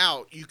coming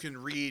out, you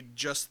can read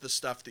just the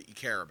stuff that you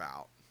care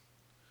about.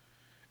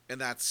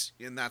 And that's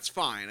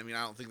fine. I mean,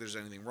 I don't think there's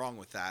anything wrong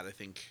with that. I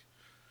think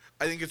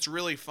it's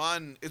really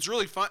fun. It's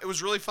really fun. It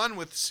was really fun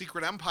with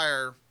Secret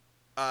Empire,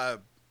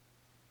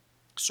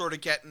 sort of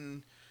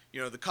getting,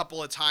 the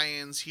couple of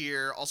tie-ins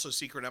here. Also,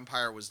 Secret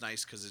Empire was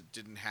nice because it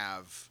didn't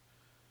have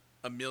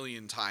a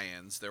million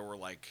tie-ins. There were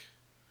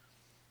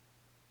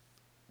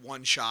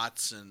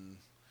one-shots and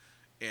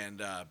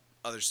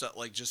other stuff,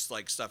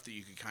 stuff that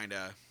you could kind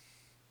of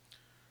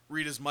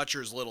read as much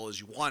or as little as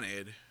you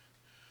wanted.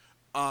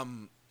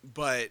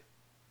 But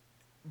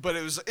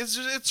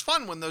it's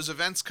fun when those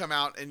events come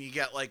out and you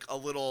get a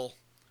little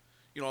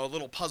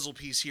puzzle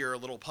piece here, a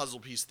little puzzle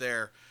piece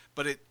there,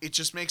 but it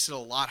just makes it a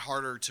lot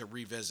harder to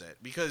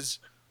revisit because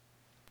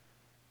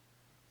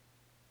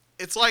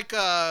it's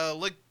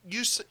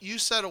you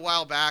said a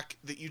while back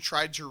that you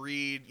tried to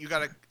read, you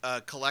got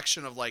a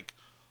collection of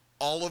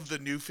all of the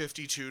New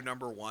 52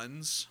 number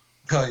 1s.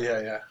 Oh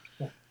yeah.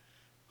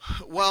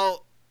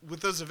 Well,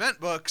 with those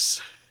event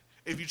books,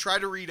 if you try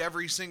to read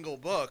every single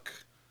book,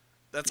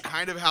 that's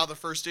kind of how the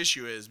first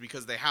issue is,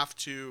 because they have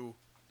to,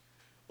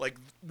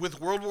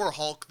 with World War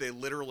Hulk, they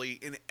literally,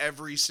 in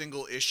every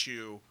single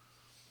issue,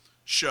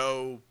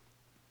 show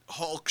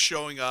Hulk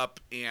showing up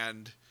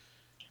and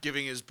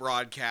giving his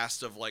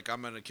broadcast of,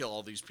 I'm going to kill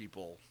all these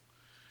people.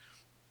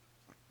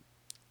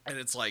 And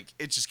it's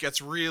it just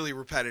gets really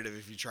repetitive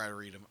if you try to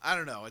read them. I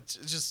don't know. It's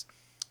just,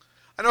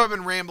 I know I've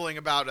been rambling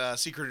about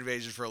Secret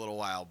Invasion for a little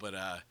while, but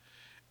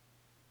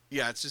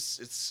yeah,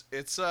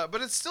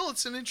 but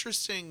it's an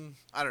interesting,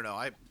 I don't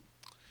know.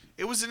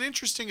 It was an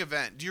interesting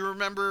event. Do you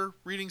remember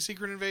reading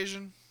Secret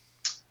Invasion?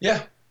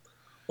 Yeah.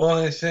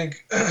 Well, I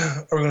think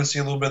we're going to see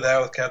a little bit of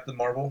that with Captain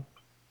Marvel.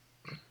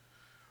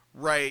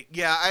 Right.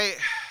 Yeah.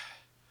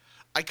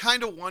 I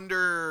kind of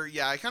wonder.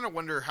 Yeah, I kind of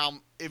wonder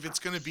if it's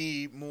going to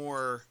be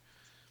more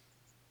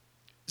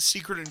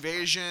Secret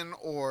Invasion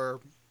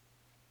or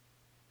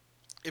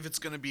if it's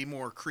going to be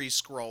more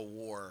Kree-Skrull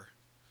War.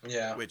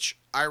 Yeah. Which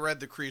I read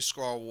the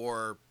Kree-Skrull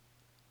War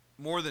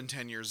more than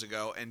 10 years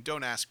ago, and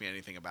don't ask me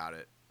anything about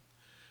it.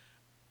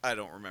 I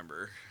don't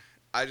remember.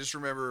 I just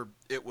remember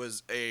it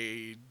was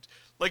a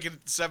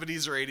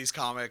 70s or 80s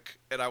comic,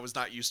 and I was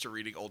not used to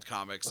reading old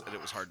comics, and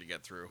it was hard to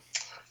get through.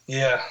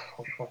 Yeah,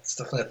 that's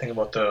definitely a thing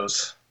about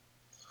those.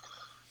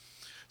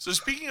 So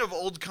speaking of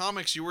old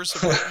comics, you were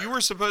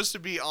supposed to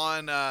be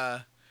on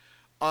the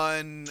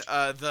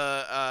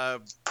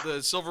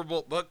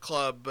Silverbolt Book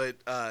Club, but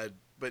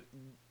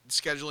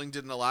scheduling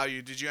didn't allow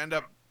you. Did you end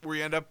up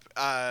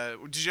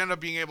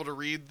being able to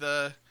read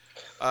the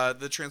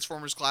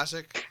Transformers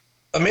Classic?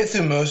 I made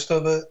through most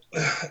of it.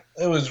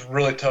 It was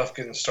really tough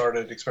getting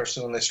started,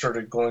 especially when they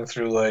started going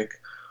through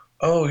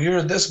oh,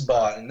 you're this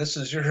bot and this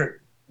is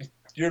your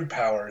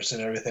powers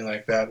and everything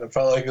like that. It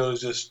felt like it was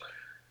just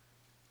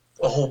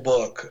a whole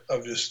book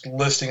of just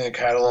listing and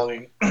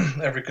cataloging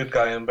every good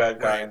guy and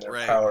bad guy and their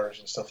powers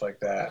and stuff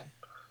like that.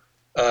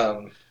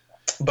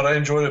 But I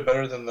enjoyed it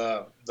better than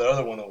the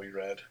other one that we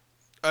read.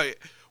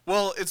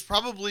 Well, it's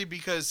probably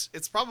because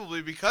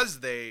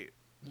they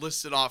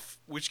listed off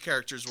which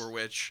characters were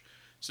which,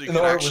 so you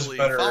can actually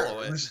follow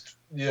it.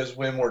 Yeah, it's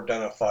way more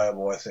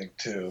identifiable, I think,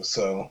 too.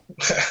 So.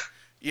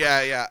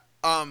 Yeah.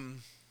 What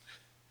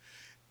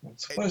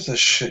is this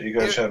shit you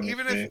guys have?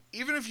 Even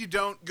if you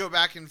don't go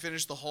back and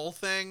finish the whole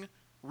thing,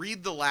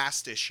 read the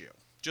last issue.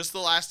 Just the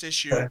last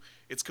issue. Okay.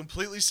 It's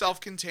completely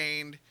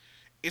self-contained.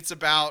 It's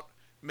about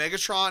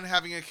Megatron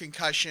having a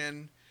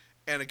concussion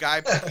and a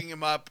guy picking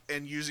him up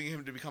and using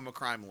him to become a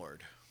crime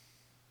lord.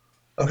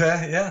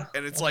 Okay, yeah.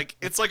 And it's like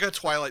a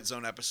Twilight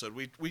Zone episode.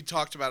 We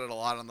talked about it a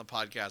lot on the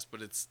podcast,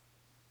 but it's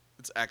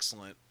It's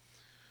excellent.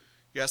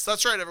 Yes,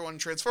 that's right, everyone.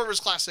 Transformers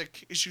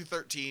Classic, issue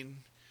 13.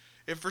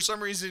 If for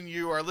some reason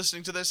you are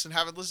listening to this and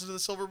haven't listened to the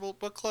Silver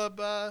Book Club,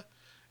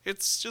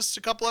 it's just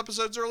a couple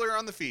episodes earlier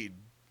on the feed.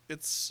 It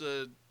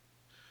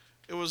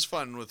was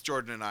fun with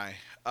Jordan and I.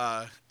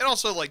 And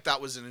also, like, that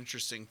was an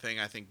interesting thing,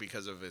 I think,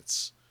 because of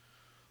its,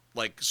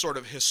 like, sort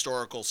of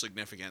historical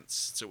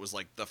significance. It was,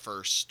 like, the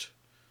first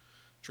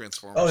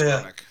Transformers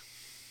comic.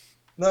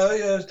 No,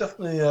 yeah, it was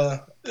definitely,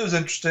 it was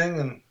interesting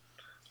and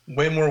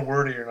way more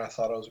wordier than I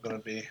thought it was going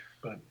to be.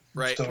 But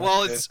right.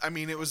 Well, it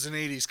was an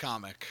 80s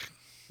comic.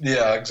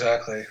 Yeah,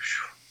 exactly.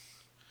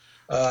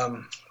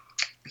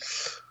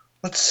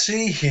 Let's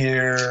see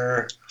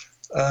here.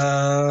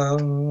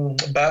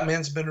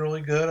 Batman's been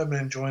really good. I've been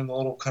enjoying the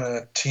little kind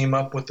of team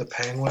up with the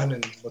Penguin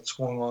and what's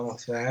going on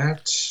with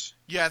that.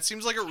 Yeah, it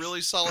seems like a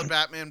really solid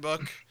Batman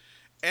book.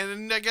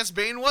 And I guess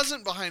Bane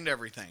wasn't behind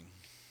everything.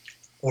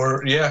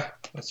 Yeah,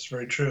 that's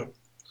very true.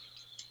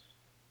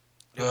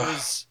 It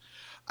was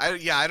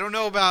I don't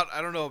know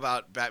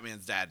about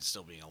Batman's dad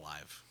still being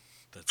alive.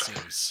 That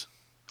seems.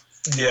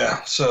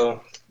 Yeah,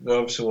 so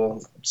obviously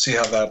we'll see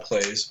how that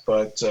plays,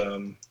 but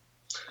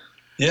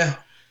yeah.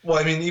 Well,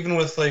 I mean, even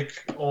with like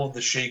all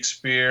the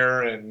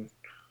Shakespeare and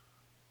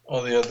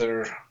all the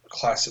other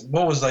classic,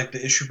 what was like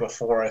the issue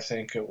before? I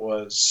think it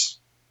was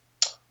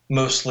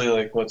mostly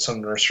like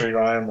some nursery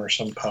rhyme or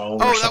some poem.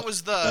 Oh, that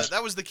was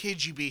the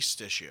KG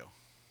Beast issue.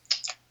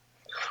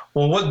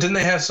 Well, what didn't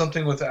they have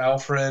something with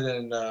Alfred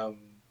and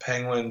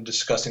Penguin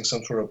discussing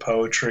some sort of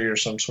poetry or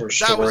some sort of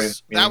story?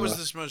 That was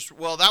this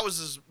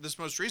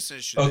most recent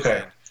issue.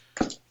 Okay.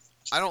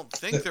 I don't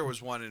think there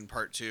was one in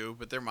part 2,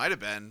 but there might have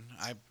been.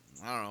 I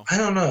don't know. I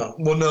don't know.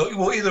 Well, no.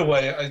 Well, either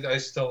way, I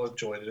still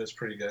enjoyed it. It's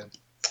pretty good.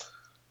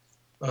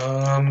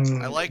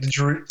 I like.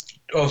 Sorry.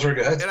 Go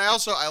ahead. And I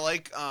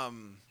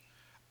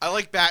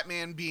like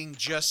Batman being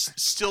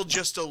still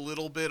just a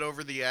little bit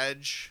over the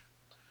edge.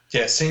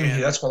 Yeah, same here.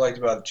 That's what I liked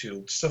about it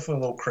too. Stuff went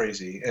a little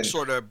crazy and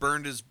sort of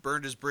burned his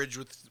bridge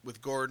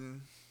with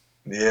Gordon.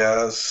 Yeah,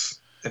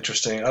 that's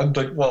interesting. I'm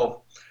like,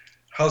 well,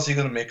 how's he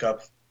going to make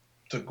up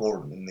to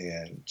Gordon in the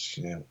end?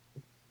 You know,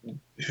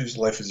 whose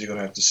life is he going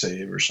to have to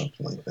save or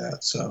something like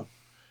that? So,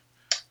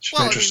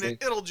 well, I mean,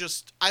 it'll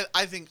just. I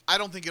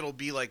don't think it'll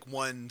be like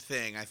one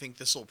thing. I think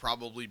this will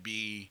probably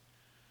be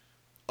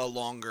a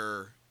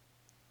longer.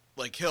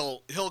 Like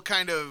he'll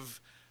kind of.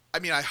 I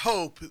mean, I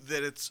hope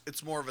that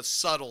it's more of a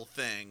subtle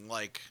thing,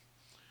 like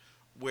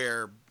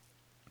where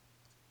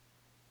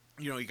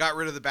he got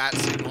rid of the bat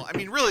signal. I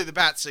mean, really, the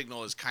bat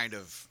signal is kind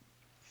of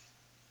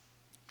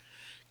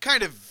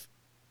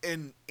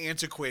an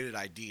antiquated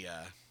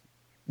idea.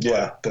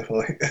 Yeah,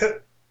 definitely.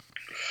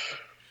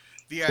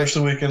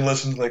 Especially we can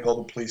listen to like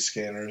all the police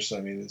scanners.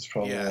 I mean, it's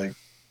probably like.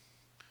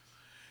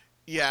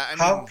 Yeah, I mean,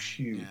 how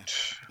cute.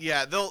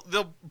 Yeah, they'll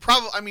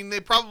probably. I mean, they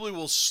probably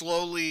will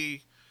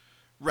slowly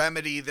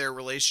remedy their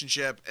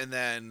relationship, and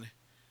then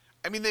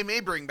I mean they may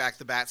bring back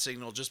the bat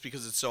signal just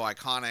because it's so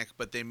iconic,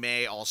 but they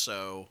may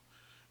also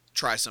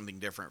try something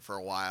different for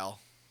a while.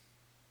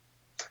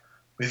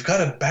 We've got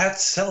a bat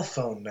cell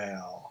phone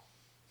now.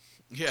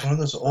 Yeah, it's one of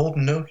those old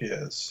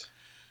Nokias.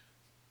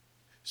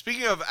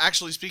 Speaking of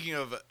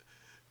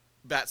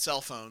bat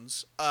cell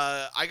phones,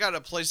 I got a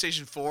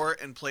PlayStation 4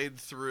 and played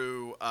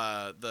through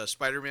the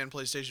Spider-Man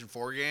PlayStation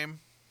 4 game.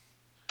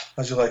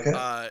 How'd you like it?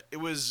 It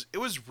was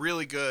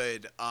really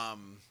good.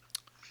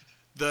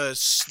 The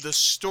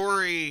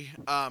story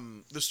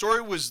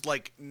was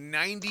like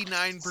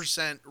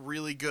 99%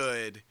 really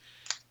good,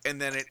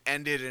 and then it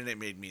ended and it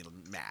made me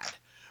mad.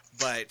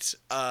 But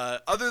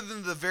other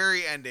than the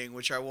very ending,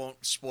 which I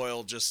won't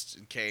spoil just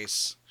in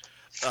case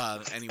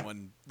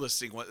anyone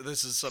listening,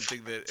 this is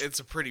something that it's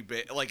a pretty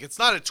big, like it's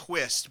not a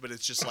twist, but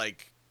it's just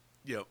like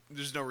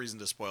there's no reason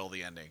to spoil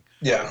the ending.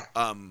 Yeah.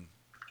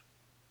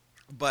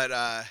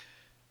 But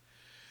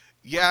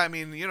yeah, I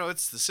mean,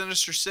 it's the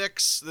Sinister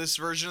Six. This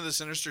version of the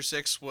Sinister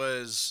Six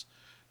was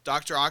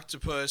Dr.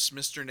 Octopus,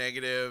 Mr.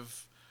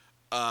 Negative,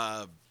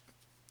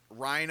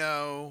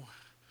 Rhino,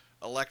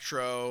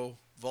 Electro,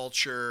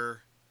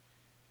 Vulture,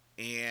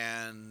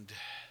 and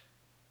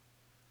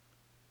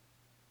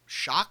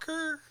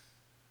Shocker?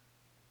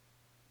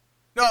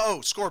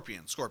 No,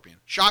 Scorpion.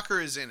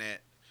 Shocker is in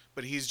it,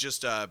 but he's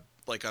just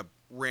like a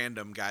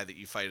random guy that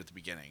you fight at the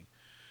beginning.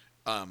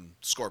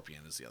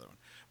 Scorpion is the other one.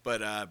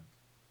 But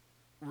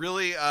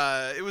really,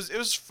 it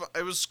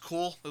was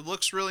cool. It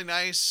looks really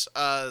nice.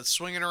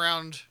 Swinging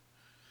around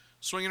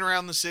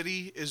the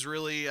city is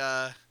really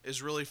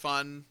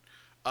fun.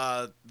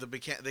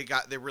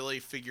 They really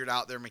figured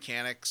out their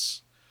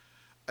mechanics.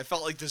 I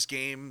felt like this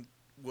game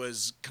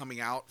was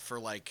coming out for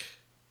like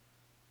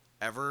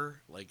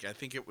ever. Like I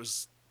think it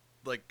was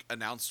like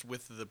announced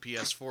with the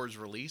PS4's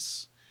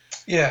release.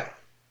 Yeah.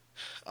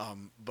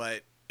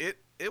 But it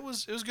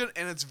was good,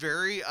 and it's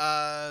very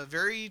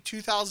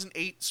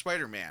 2008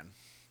 Spider-Man.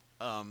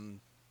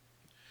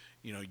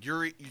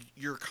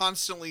 You're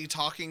constantly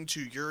talking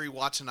to Yuri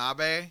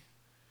Watanabe.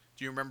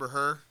 Do you remember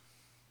her?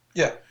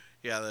 Yeah.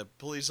 Yeah, the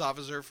police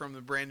officer from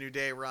the Brand New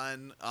Day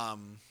run.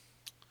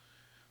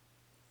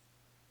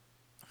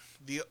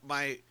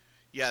 my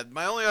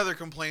only other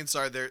complaints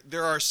are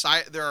there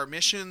are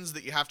missions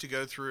that you have to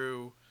go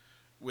through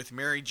with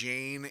Mary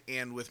Jane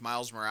and with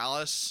Miles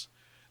Morales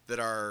that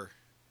are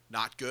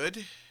not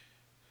good.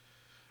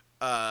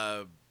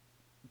 But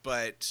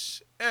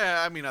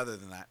I mean, other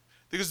than that,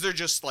 because they're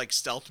just like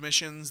stealth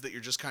missions that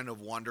you're just kind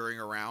of wandering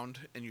around,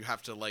 and you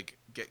have to like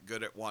get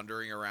good at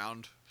wandering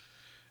around,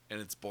 and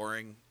it's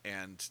boring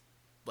and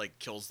like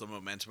kills the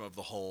momentum of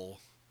the whole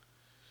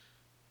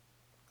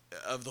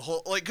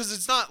like, because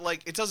it's not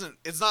like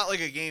it's not like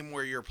a game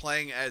where you're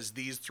playing as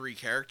these three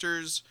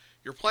characters.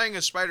 You're playing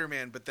as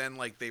Spider-Man, but then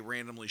like they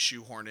randomly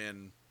shoehorn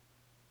in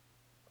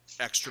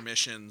extra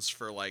missions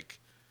for like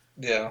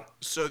Yeah.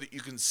 so that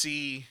you can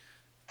see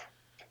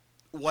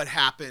what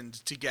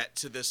happened to get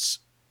to this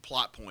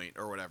plot point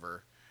or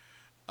whatever.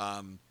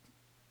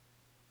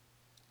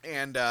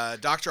 And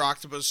Dr.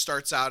 Octopus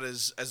starts out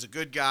as a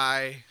good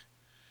guy.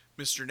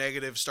 Mr.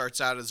 Negative starts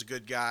out as a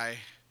good guy.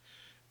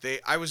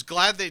 I was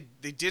glad they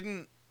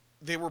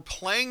were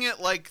playing it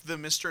like the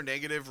Mr.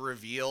 Negative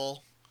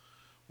reveal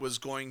was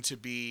going to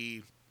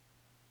be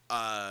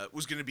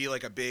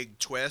like a big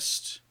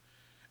twist.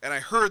 And I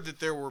heard that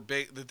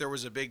there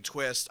was a big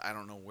twist. I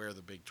don't know where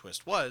the big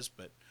twist was,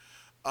 but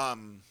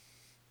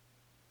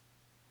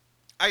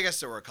I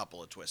guess there were a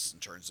couple of twists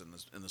and turns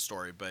in the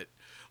story, but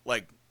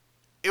like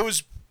it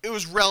was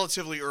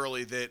relatively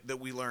early that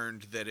we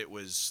learned that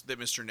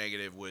Mr.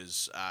 Negative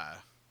was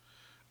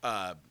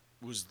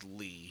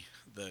Lee,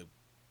 the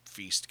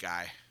Feast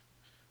guy,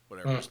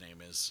 whatever his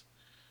name is,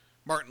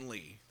 Martin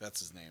Lee. That's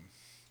his name.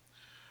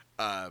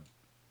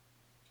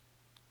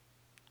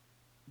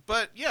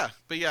 But yeah,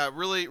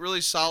 really,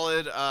 really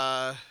solid.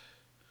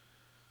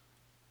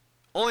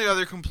 Only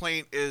other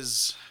complaint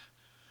is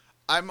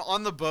I'm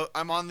on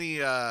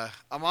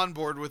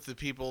board with the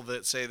people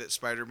that say that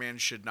Spider-Man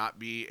should not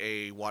be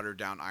a watered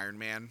down Iron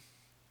Man.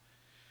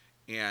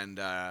 And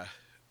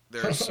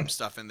there's some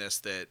stuff in this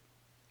that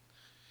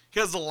he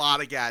has a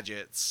lot of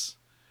gadgets.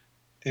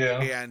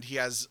 Yeah. And he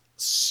has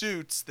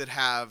suits that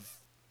have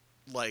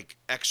like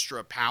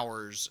extra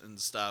powers and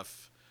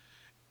stuff.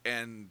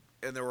 And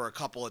there were a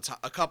couple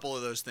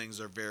of those things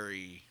are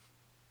very,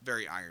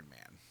 very Iron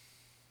Man.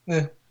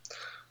 Yeah.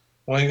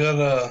 Well, you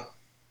gotta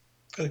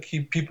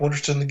keep people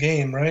interested in the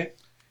game, right?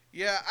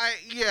 Yeah, I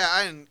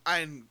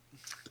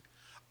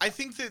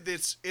think that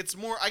it's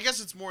more. I guess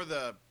it's more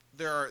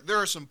there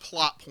are some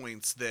plot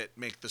points that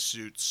make the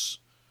suits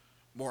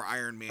more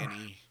Iron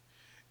Man-y.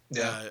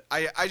 Yeah.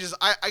 I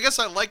guess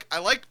I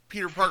like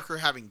Peter Parker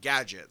having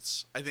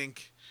gadgets. I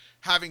think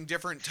having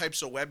different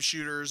types of web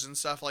shooters and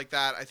stuff like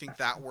that, I think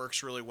that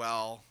works really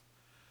well.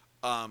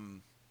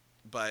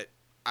 But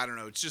I don't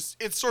know.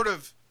 It's sort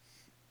of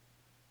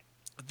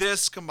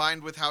this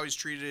combined with how he's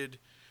treated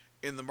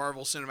in the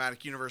Marvel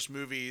Cinematic Universe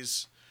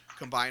movies,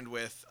 combined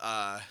with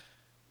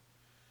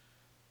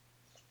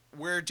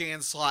where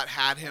Dan Slott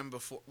had him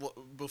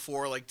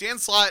before. Like Dan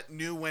Slott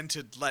knew when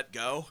to let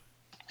go,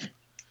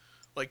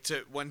 like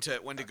when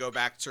to go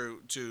back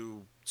to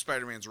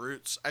Spider-Man's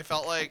roots. I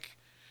felt like,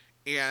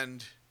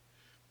 and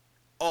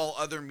all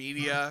other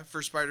media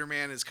for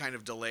Spider-Man is kind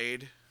of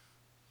delayed.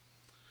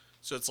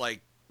 So it's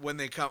like when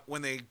they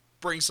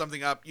bring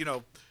something up,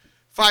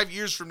 5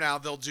 years from now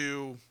they'll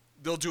do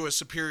a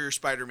superior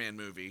Spider-Man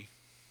movie,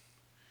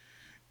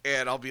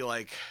 and I'll be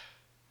like,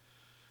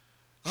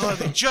 oh,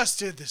 they just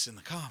did this in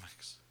the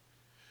comics,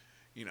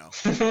 Yeah.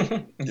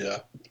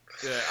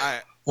 Yeah,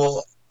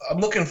 Well, I'm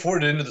looking forward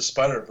to Into the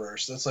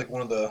Spider-Verse. That's like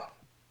one of the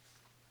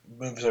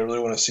movies I really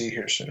want to see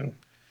here soon.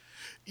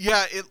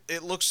 Yeah,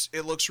 it looks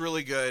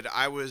really good.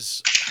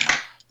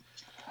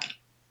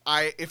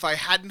 If I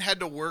hadn't had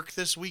to work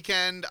this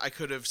weekend, I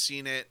could have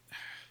seen it.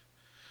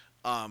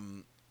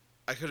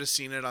 I could have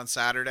seen it on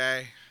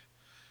Saturday,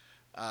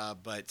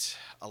 but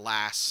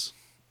alas,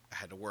 I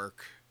had to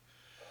work.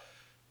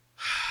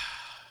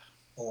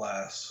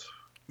 Alas.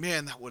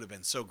 Man, that would have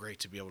been so great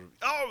to be able to.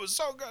 Oh, it was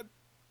so good.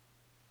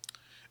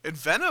 And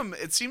Venom,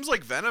 it seems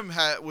like Venom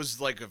was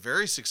like a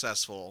very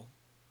successful.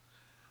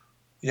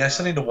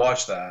 Yes, I need to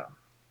watch that.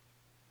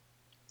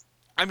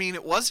 I mean,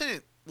 it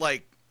wasn't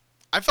like,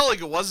 I felt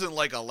like it wasn't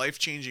like a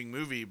life-changing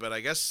movie, but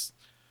I guess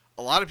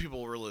a lot of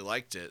people really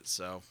liked it.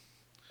 So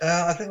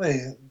I think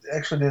they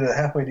actually did a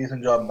halfway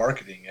decent job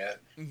marketing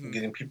it, and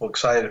getting people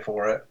excited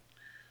for it.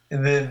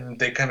 And then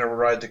they kind of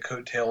ride the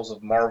coattails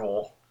of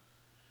Marvel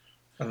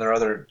and their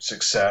other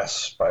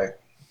success by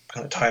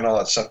kind of tying all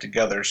that stuff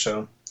together.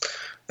 So,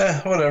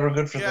 whatever,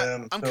 good for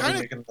them. I'm They'll kind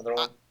be making another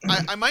one.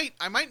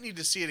 I might need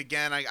to see it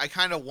again. I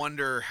kind of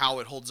wonder how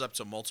it holds up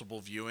to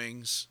multiple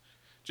viewings,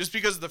 just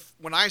because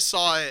when I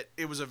saw it,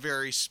 it was a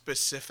very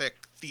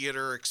specific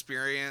theater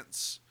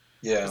experience.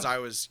 Yeah. Because I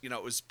was,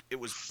 it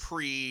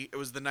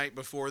was the night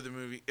before the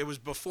movie. It was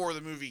before the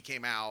movie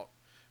came out.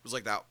 It was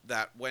like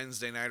that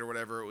Wednesday night or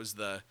whatever. It was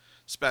the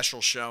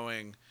special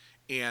showing,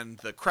 and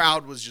the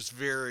crowd was just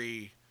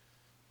very,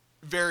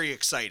 very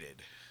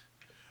excited.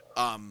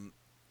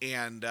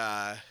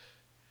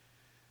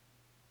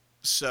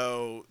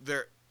 So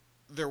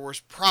there was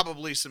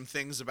probably some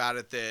things about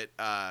it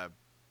that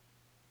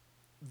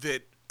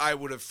that I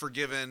would have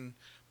forgiven,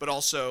 but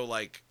also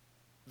like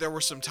there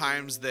were some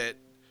times that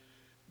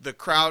the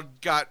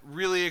crowd got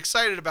really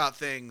excited about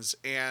things,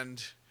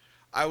 and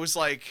I was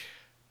like,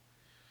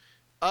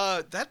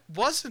 that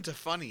wasn't a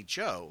funny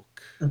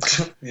joke.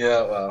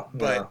 Yeah, well,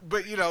 yeah.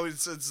 But you know,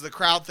 it's the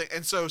crowd thing,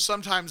 and so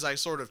sometimes I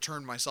sort of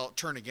turn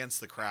against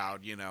the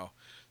crowd, you know.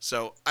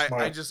 So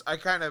Right. I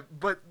kind of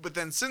but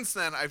then since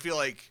then I feel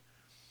like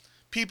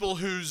people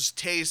whose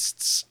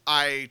tastes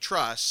I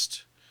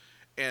trust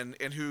and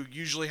who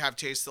usually have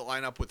tastes that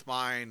line up with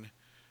mine,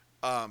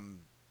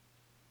 um,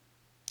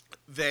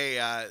 they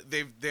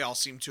all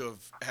seem to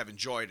have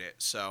enjoyed it.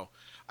 So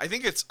I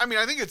think it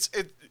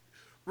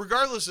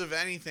regardless of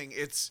anything,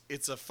 it's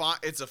a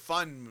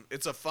fun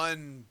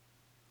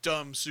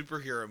dumb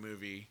superhero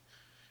movie.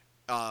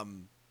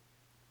 Um,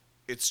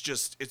 it's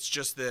just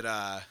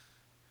that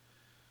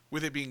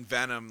with it being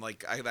Venom,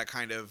 like that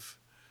kind of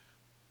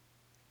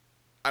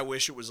I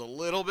wish it was a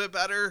little bit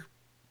better,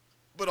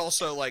 but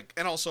also like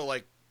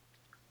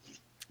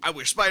I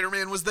wish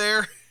Spider-Man was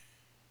there.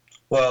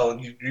 Well,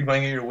 you might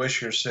get your wish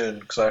here soon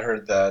because I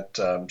heard that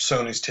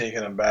Sony's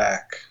taking him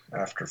back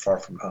after Far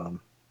From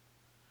Home.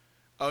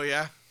 Oh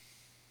yeah.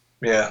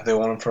 Yeah, they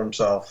want him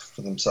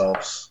for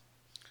themselves.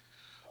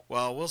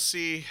 Well, we'll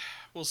see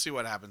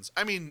what happens.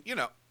 I mean, you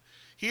know,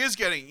 he is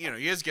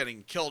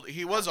getting killed.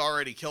 He was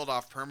already killed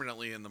off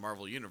permanently in the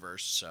Marvel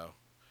universe, so.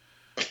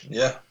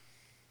 Yeah.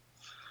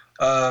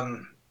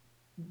 Um,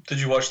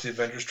 did you watch the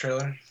Avengers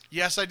trailer?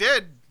 Yes, I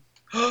did.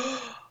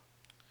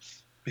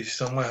 Be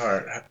still in my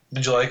heart.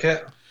 Did you like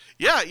it?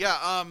 Yeah,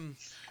 yeah.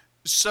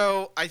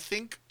 So I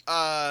think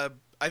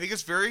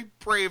it's very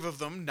brave of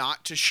them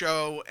not to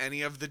show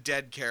any of the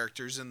dead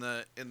characters in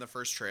the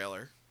first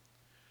trailer.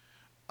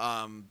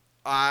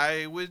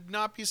 I would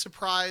not be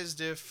surprised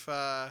if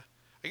I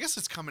guess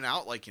it's coming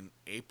out like in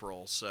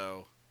April,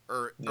 so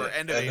or Yeah,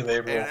 end of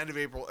April, end of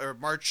April or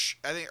March,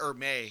 I think, or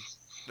May.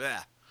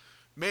 Bleh.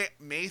 May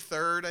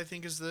 3rd, I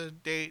think, is the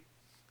date.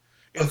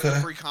 It's the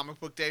Okay. free comic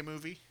book day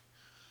movie.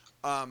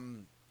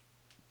 Um,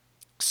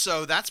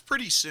 so that's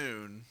pretty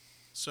soon.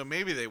 So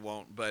maybe they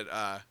won't, but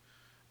I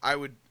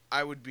think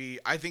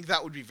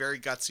that would be very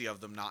gutsy of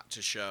them not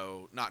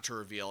to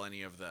reveal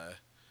any of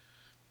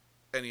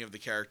the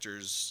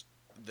characters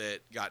that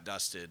got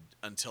dusted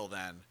until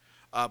then.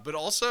 But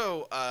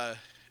also,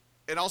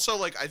 and also,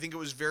 like, I think it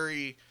was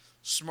very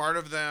smart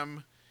of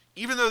them,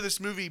 even though this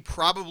movie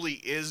probably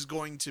is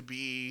going to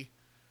be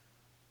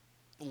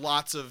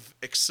lots of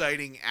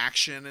exciting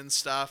action and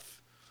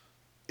stuff.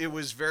 It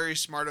was very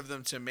smart of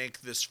them to make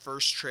this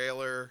first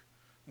trailer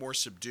more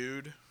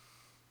subdued,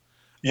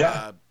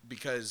 Yeah.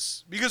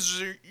 because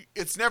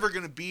it's never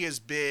going to be as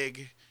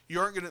big. They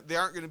aren't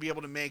going to be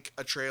able to make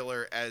a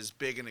trailer as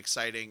big and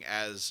exciting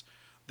as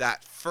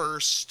that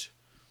first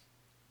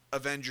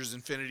Avengers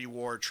Infinity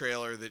War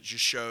trailer that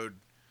just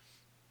showed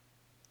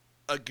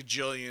a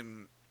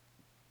gajillion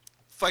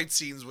fight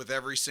scenes with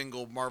every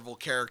single Marvel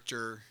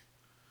character.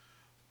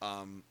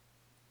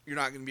 You're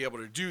not going to be able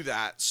to do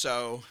that.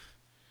 So,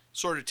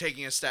 sort of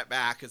taking a step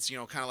back, it's, you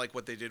know, kind of like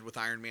what they did with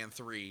Iron Man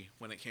 3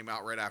 when it came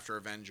out right after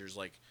Avengers,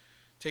 like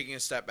taking a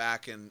step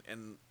back and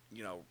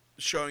you know,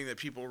 showing that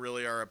people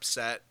really are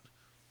upset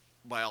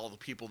by all the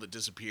people that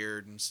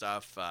disappeared and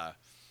stuff.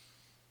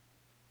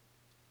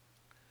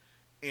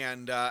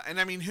 And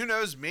I mean, who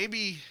knows?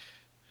 Maybe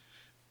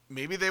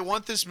they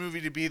want this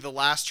movie to be the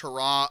last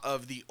hurrah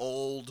of the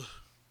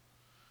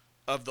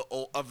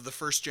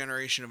first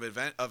generation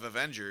of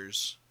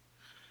Avengers.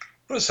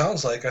 What it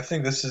sounds like, I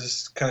think this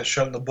is kind of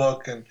shut in the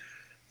book, and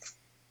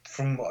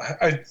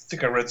I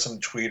think I read some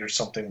tweet or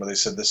something where they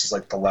said this is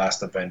like the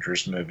last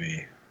Avengers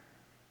movie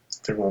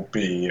there will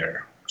be,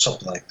 or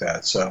something like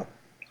that. So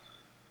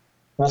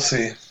we'll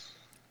see.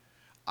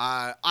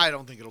 I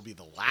don't think it'll be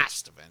the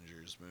last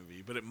Avengers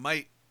movie, but it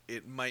might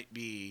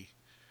be.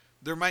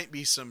 There might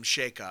be some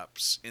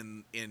shakeups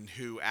in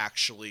who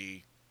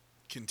actually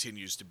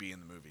continues to be in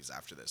the movies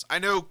after this. I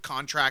know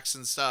contracts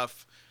and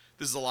stuff.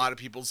 This is a lot of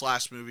people's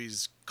last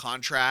movie's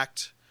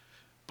contract,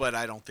 but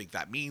I don't think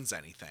that means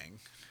anything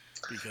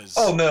because.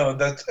 Oh no,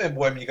 that's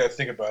when you got to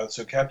think about it.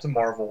 So Captain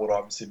Marvel would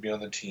obviously be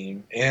on the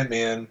team.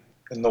 Ant-Man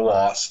and the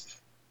Wasp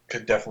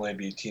could definitely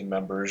be team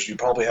members. You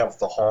probably have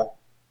the Hulk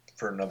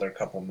for another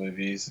couple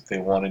movies if they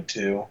wanted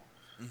to.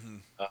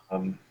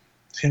 Mm-hmm.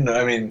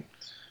 I mean,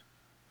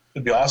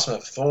 it'd be awesome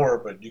if Thor,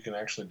 but you can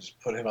actually just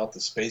put him out to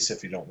space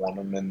if you don't want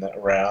him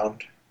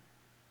around.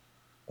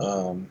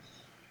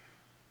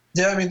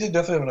 Yeah, I mean, they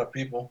definitely have enough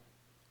people.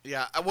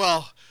 Yeah,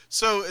 well,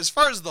 so as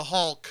far as the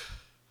Hulk,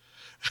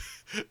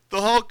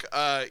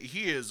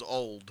 he is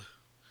old.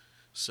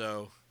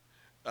 So,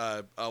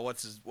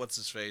 what's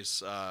his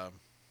face?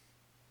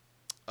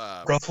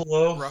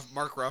 Ruffalo?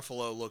 Mark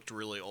Ruffalo looked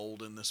really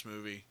old in this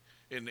movie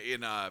in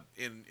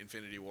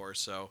Infinity War.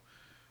 So,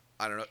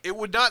 I don't know. It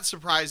would not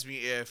surprise me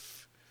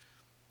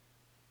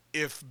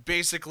if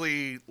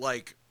basically,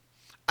 like,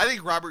 I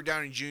think Robert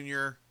Downey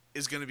Jr.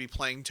 is going to be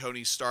playing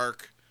Tony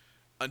Stark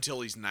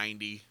until he's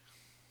 90.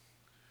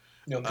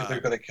 You don't think they're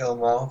going to kill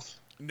him off?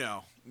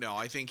 No,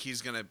 I think he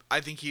is gonna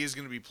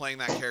be playing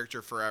that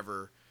character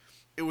forever.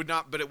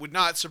 But it would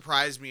not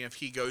surprise me if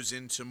he goes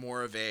into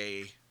more of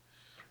a,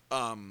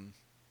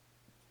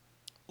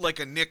 like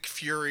a Nick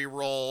Fury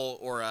role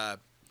or a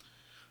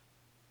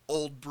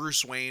old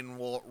Bruce Wayne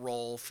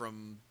role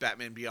from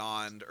Batman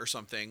Beyond or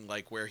something,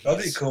 like where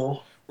That'd be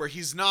cool. where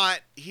he's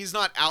not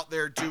out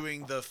there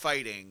doing the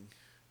fighting,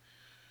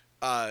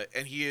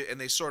 and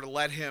they sort of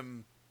let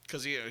him,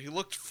 because he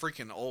looked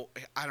freaking old.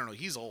 I don't know,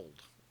 he's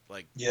old.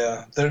 Like,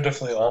 yeah, they're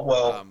definitely all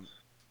well.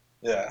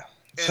 Yeah,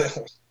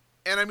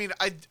 and I mean,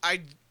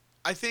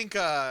 I think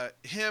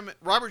him,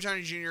 Robert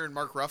Downey Jr. and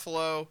Mark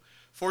Ruffalo,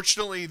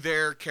 fortunately,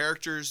 their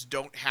characters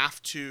don't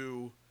have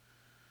to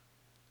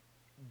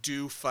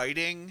do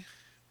fighting.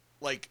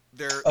 Like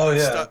the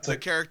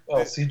character. Oh,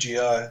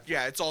 CGI.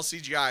 Yeah, it's all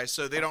CGI,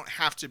 so they don't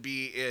have to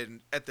be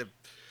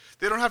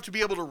they don't have to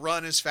be able to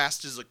run as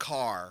fast as a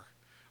car,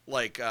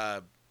 like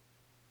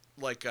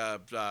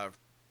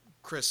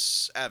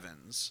Chris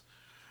Evans.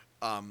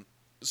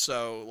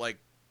 So like,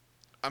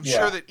 I'm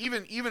sure that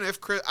even if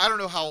I don't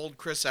know how old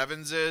Chris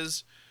Evans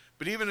is,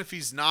 but even if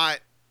he's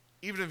not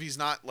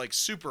like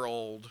super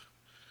old,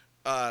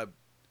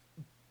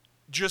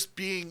 just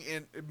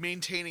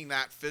maintaining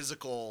that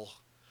physical,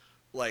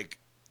 like,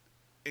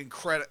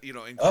 incredibly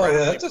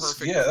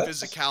perfect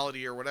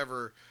physicality or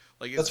whatever.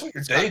 Like, that's what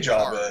your day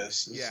job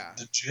is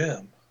the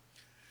gym.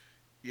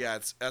 Yeah,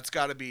 that's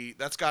got to be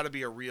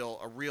a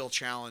real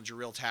challenge, a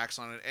real tax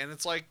on it, and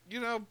it's like,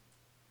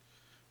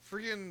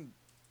 freaking.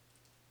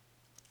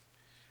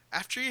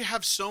 After you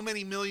have so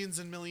many millions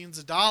and millions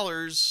of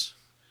dollars,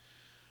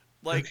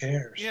 like, who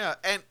cares? Yeah,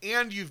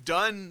 and you've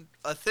done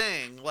a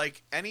thing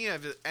like any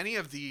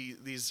of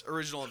these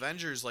original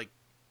Avengers, like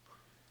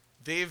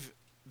they've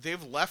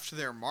left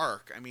their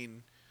mark. I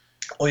mean,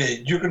 oh yeah,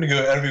 you're going to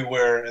go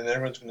everywhere, and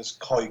everyone's going to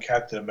call you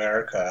Captain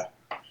America,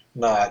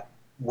 not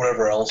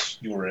wherever else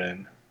you were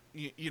in.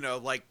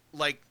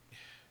 Like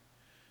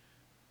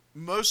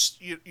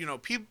most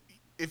people,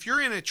 if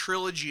you're in a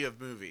trilogy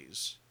of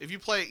movies, if you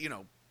play,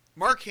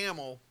 Mark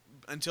Hamill,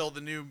 until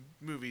the new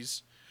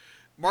movies,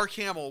 Mark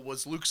Hamill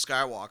was Luke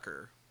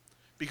Skywalker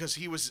because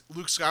he was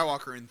Luke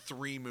Skywalker in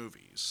 3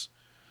 movies.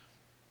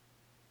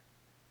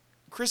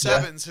 Chris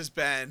Evans has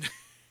been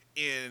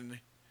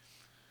in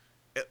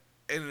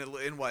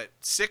what,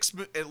 6,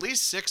 at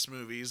least 6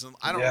 movies, and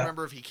I don't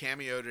remember if he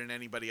cameoed in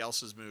anybody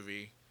else's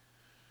movie,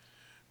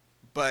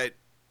 but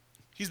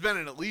he's been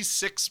in at least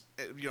 6,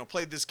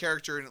 played this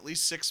character in at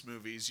least 6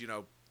 movies.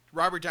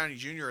 Robert Downey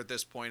Jr. at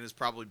this point has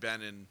probably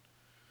been in,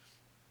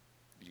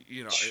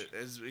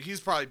 he's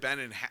probably been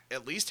in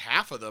at least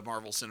half of the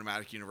Marvel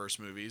Cinematic Universe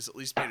movies, at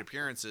least made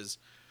appearances.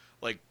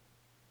 Like,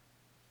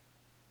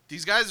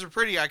 these guys are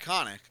pretty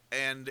iconic,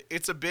 and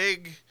it's a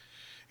big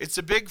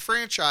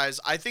franchise.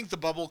 I think the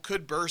bubble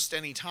could burst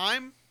any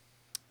time,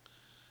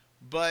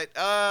 but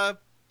at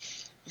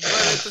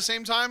the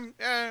same time,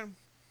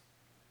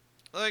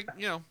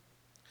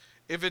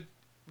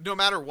 no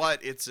matter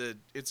what, it's a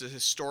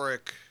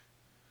historic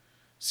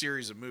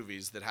series of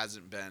movies that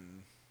hasn't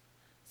been.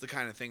 The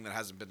kind of thing that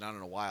hasn't been done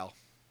in a while.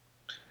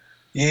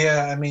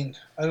 Yeah, I mean,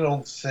 I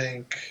don't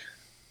think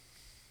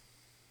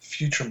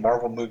future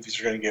Marvel movies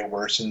are going to get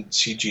worse in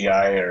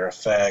CGI or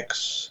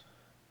effects.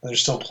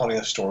 There's still plenty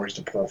of stories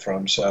to pull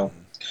from. So,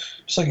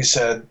 just like you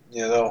said,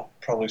 they'll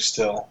probably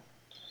still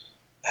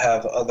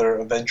have other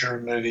Avenger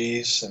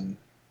movies, and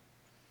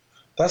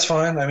that's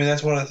fine. I mean,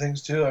 that's one of the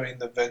things too. I mean,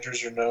 the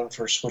Avengers are known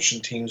for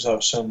switching teams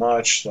up so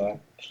much.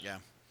 Yeah.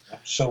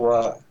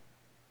 So.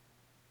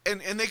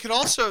 And they could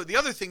also, the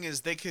other thing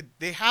is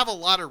they have a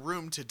lot of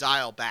room to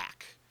dial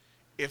back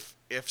if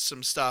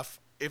some stuff,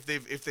 if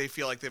they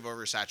feel like they've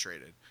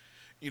oversaturated.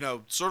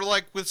 Sort of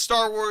like with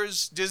Star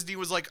Wars, Disney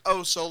was like,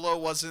 oh, Solo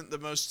wasn't the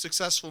most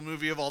successful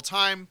movie of all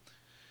time.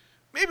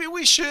 Maybe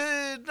we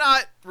should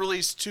not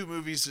release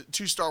 2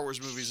 Star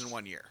Wars movies in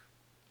 1 year.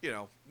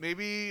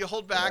 Maybe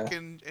hold back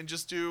and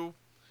just do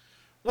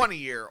 1 a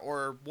year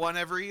or 1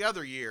 every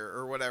other year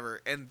or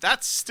whatever. And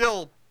that's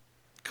still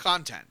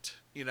content,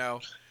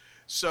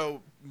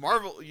 So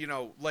Marvel,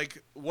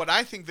 like what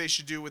I think they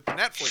should do with the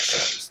Netflix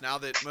shows, now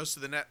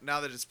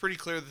that it's pretty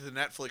clear that the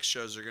Netflix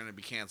shows are going to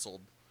be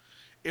canceled,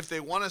 if they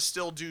want to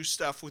still do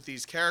stuff with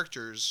these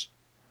characters,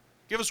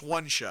 give us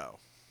 1 show.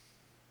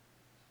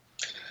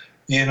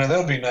 Yeah, that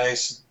would be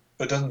nice,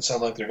 but it doesn't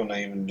sound like they're going to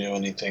even do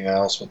anything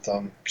else with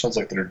them. Sounds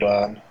like they're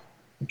done,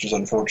 which is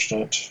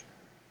unfortunate.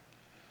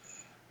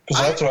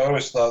 Because that's what I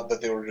always thought,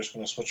 that they were just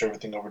going to switch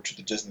everything over to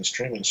the Disney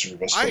streaming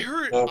service. I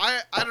heard,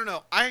 I don't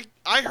know. I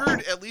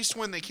heard, at least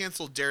when they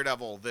canceled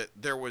Daredevil, that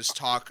there was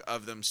talk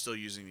of them still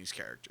using these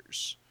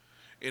characters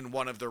in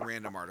one of the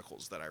random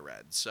articles that I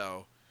read.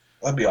 So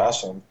that'd be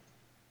awesome.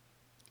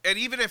 And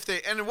even if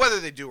and whether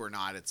they do or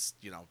not, it's,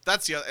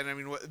 that's the other, and I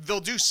mean, they'll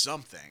do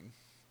something.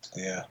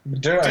 Yeah.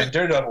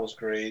 Daredevil is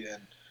great,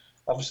 and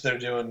obviously they're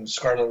doing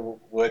Scarlet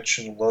Witch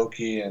and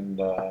Loki and,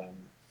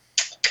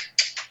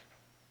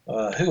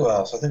 who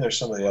else? I think there's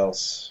somebody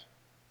else.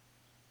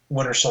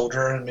 Winter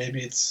Soldier, and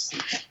maybe it's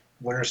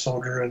Winter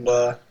Soldier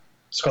and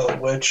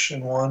Scarlet Witch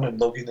in one and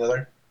Loki in the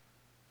other.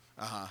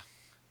 Uh-huh.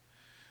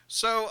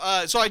 So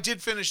I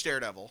did finish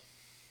Daredevil.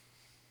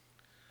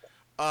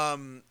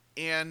 And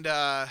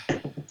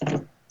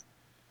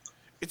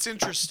it's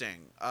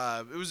interesting.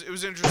 It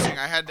was interesting.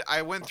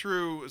 I went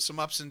through some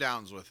ups and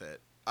downs with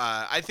it.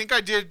 I think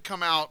I did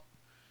come out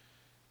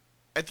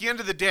at the end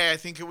of the day. I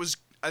think it was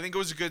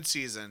a good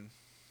season.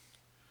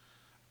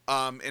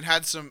 And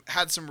had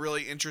some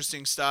really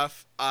interesting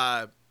stuff.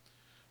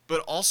 But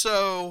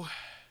also,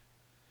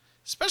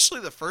 especially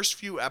the first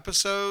few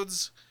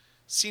episodes,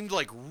 seemed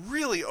like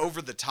really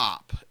over the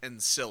top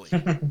and silly.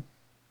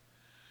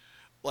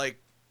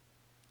 Like,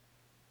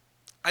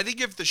 I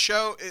think if the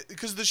show,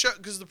 because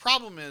the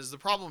problem is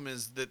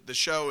that the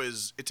show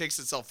it takes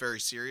itself very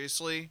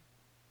seriously,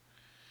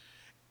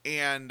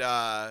 and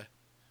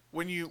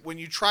when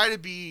you try to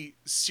be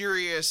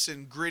serious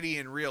and gritty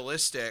and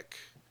realistic,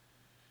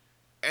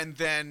 and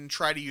then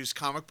try to use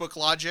comic book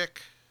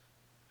logic,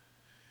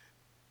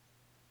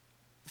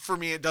 for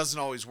me it doesn't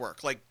always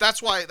work. Like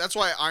that's why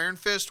Iron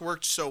Fist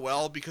worked so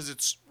well, because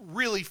it's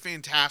really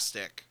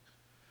fantastic.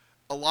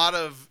 A lot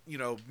of,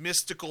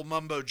 mystical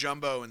mumbo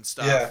jumbo and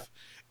stuff. Yeah.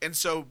 And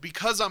so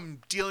because I'm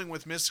dealing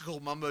with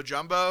mystical mumbo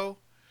jumbo,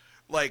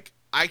 like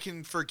I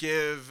can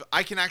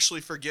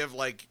actually forgive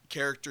like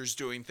characters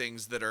doing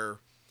things that are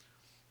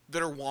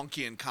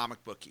wonky and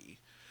comic booky.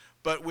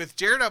 But with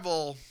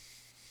Daredevil,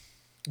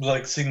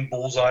 Like seeing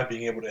Bullseye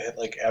being able to hit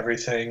like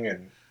everything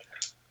and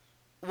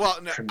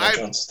well, no, pretty much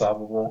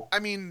unstoppable. I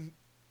mean,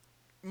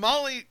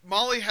 Molly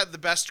had the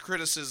best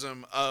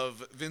criticism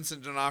of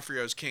Vincent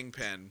D'Onofrio's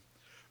Kingpin.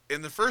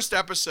 In the first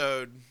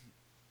episode,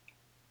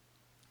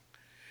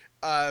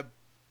 the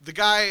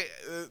guy,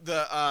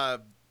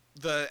 the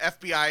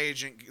FBI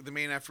agent, the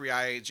main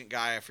FBI agent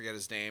guy, I forget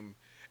his name,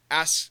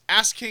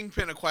 asks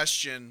Kingpin a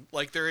question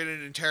like they're in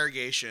an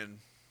interrogation,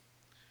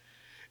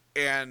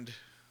 and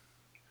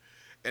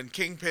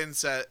Kingpin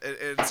said,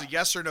 it's a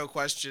yes or no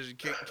question.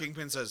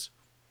 Kingpin says,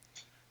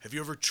 "Have you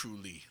ever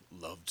truly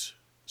loved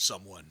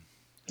someone?"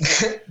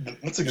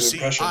 That's a good See,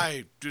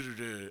 impression.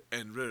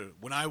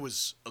 when I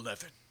was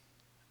 11,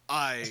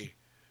 I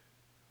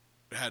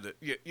had a,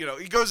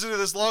 he goes into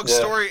this long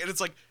story, and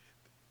it's like,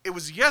 it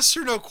was a yes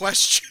or no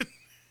question.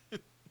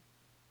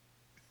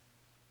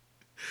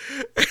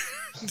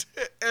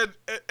 and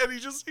he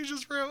just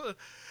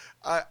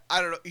I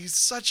don't know, he's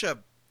such a,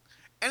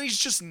 and he's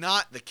just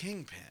not the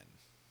Kingpin.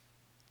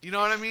 You know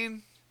what I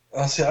mean?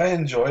 See, I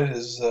enjoyed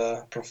his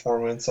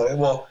performance.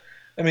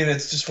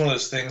 It's just one of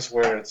those things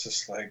where it's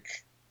just like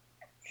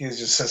he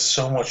just has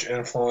so much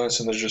influence,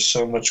 and there's just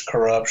so much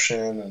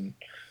corruption,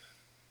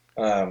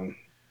 and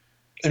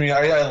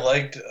I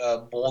liked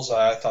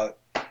Bullseye. I thought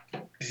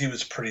he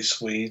was pretty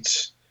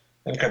sweet,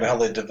 and kind of how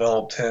they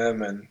developed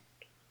him and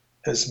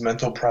his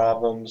mental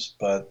problems.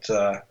 But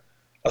I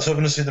was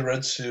hoping to see the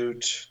red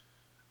suit.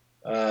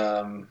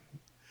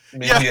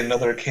 Maybe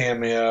another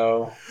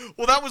cameo.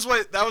 Well, that was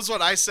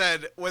what I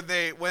said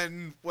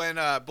when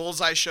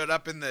Bullseye showed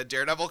up in the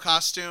Daredevil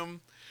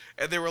costume,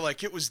 and they were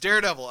like, it was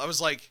Daredevil. I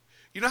was like,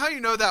 you know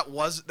how that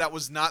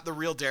was not the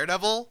real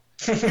Daredevil?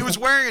 He was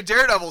wearing a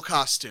Daredevil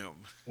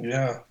costume.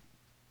 Yeah.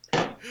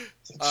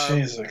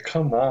 Jeez,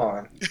 come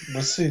on.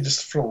 Let's see,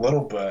 just for a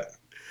little bit.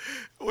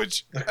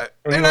 Which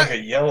or like a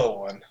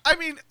yellow one. I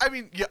mean,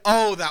 yeah.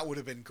 Oh, that would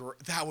have been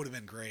that would have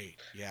been great.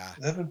 Yeah,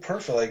 that'd been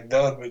perfect. Like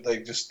that would be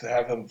like just to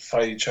have them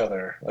fight each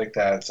other like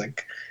that. It's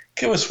like,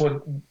 give us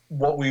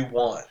what we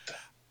want.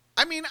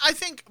 I mean, I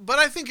think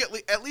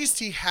at least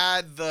he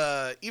had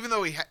the, even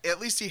though at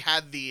least he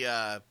had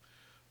the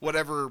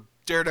whatever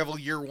Daredevil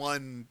Year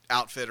One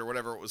outfit or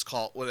whatever it was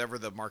called, whatever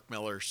the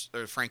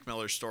Frank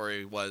Miller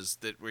story was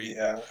that he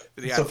had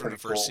from the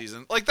first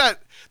season. Like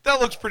that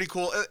looks pretty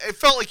cool. It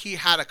felt like he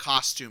had a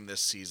costume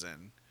this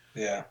season.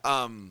 Yeah.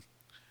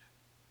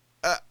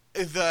 But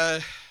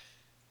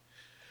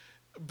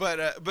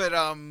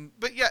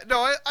yeah,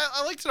 no,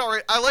 I liked it all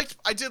right.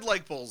 I did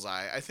like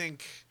Bullseye. I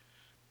think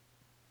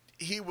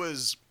he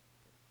was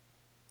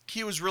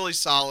really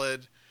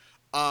solid.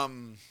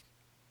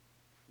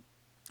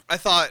 I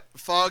thought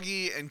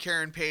Foggy and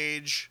Karen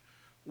Page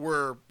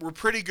were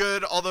pretty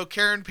good, although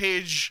Karen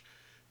Page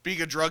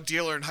being a drug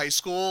dealer in high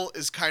school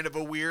is kind of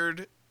a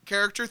weird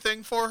character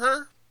thing for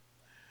her.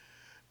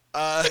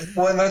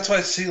 Well, and that's why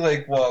I see,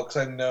 because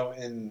I know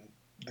in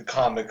the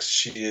comics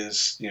she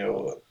is,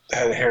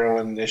 had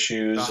heroin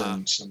issues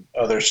and some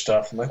other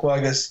stuff. I'm like, well, I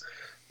guess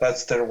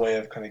that's their way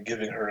of kind of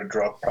giving her a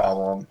drug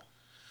problem.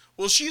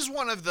 Well, she's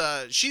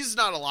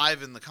not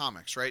alive in the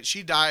comics, right?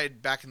 She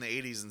died back in the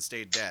 80s and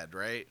stayed dead,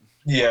 right?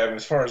 Yeah,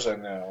 as far as I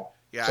know.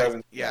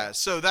 Yeah,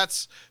 So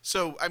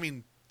I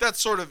mean,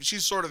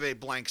 she's sort of a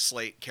blank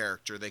slate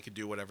character. They could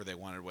do whatever they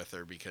wanted with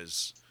her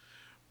because,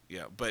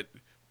 but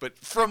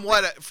from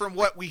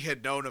what we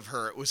had known of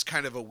her, it was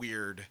kind of a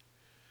weird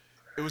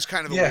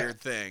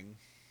weird thing.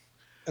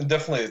 And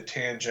definitely a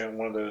tangent,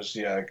 one of those,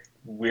 really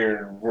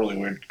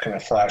weird kind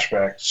of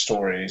flashback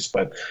stories.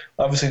 But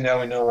obviously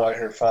now we know why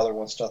her father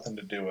wants nothing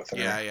to do with her.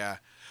 Yeah.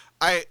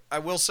 I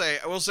will say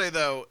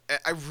though,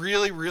 I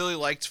really, really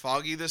liked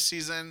Foggy this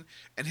season,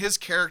 and his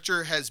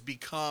character has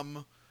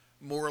become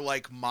more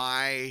like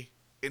my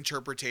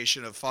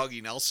interpretation of Foggy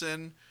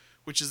Nelson,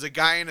 which is a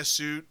guy in a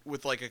suit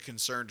with like a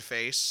concerned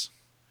face.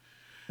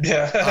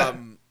 Yeah.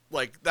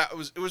 Like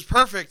it was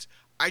perfect.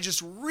 I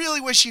just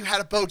really wish you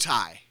had a bow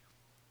tie.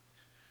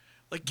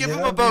 Like give him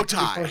a that'd bow be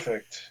pretty tie.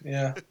 Perfect.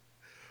 Yeah.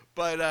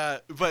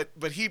 But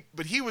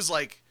he was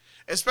like,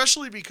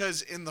 especially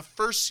because in the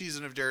first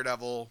season of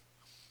Daredevil,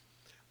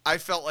 I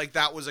felt like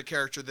that was a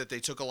character that they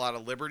took a lot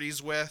of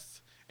liberties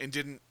with and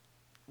didn't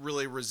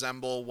really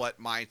resemble what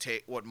my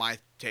take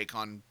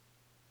on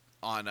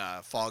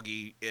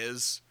Foggy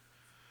is.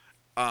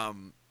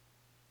 But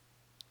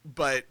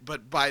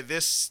by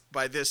this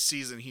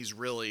season, he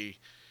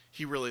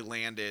really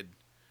landed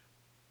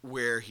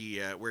where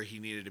he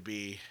needed to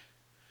be.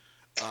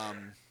 Yeah,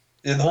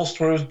 the whole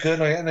story was good,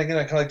 and again,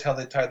 I kind of liked how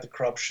they tied the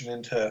corruption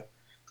into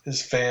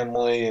his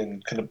family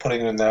and kind of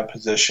putting him in that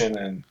position.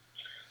 And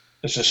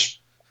it's just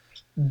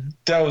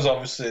that was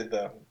obviously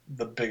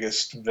the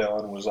biggest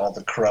villain was all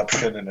the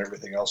corruption and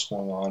everything else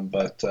going on.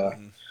 But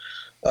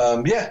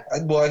yeah, I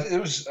thought it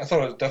was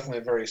definitely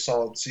a very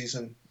solid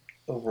season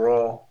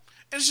overall.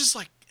 And it's just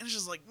like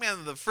man,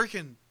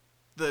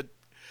 the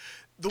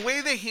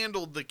way they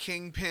handled the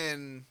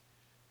Kingpin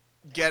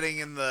getting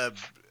in the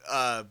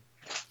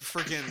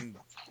freaking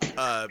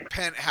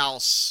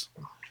penthouse,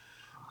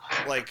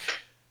 like.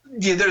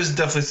 Yeah, there's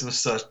definitely some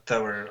stuff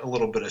that were a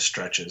little bit of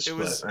stretches,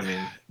 but I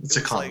mean, it's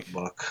a comic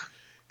book.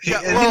 He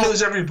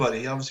knows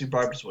everybody. He obviously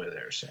barbed his way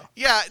there, so.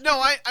 Yeah,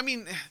 no, I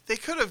mean, they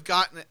could have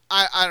gotten it.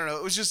 I don't know.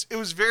 It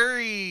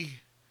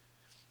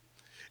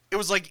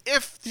was like,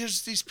 if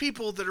there's these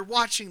people that are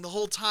watching the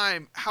whole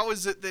time, how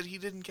is it that he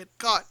didn't get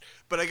caught?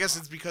 But I guess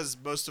it's because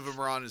most of them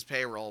are on his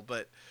payroll.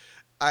 But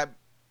I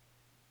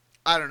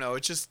don't know.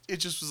 It just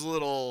was a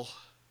little.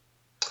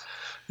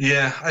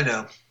 Yeah, I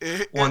know.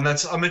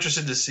 I'm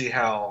interested to see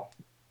how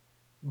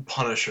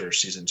Punisher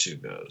season 2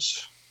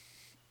 goes.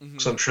 Mm-hmm.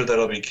 So I'm sure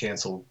that'll be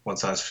canceled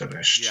once that's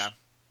finished.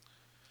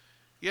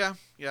 Yeah.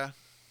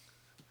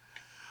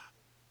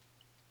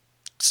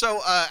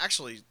 So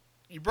actually,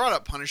 you brought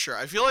up Punisher.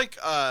 I feel like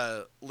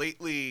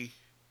lately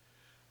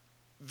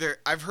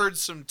I've heard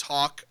some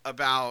talk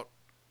about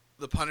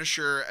the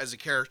Punisher as a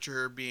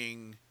character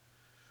being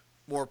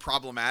more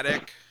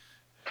problematic,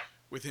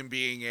 with him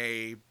being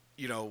a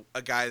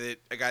guy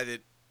that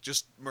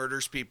just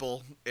murders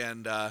people,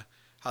 and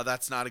how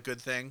that's not a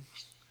good thing.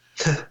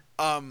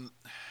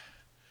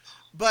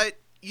 But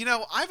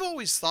I've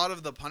always thought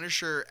of the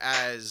Punisher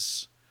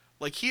as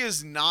like he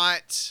is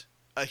not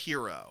a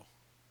hero.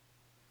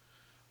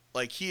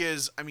 Like he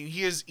is a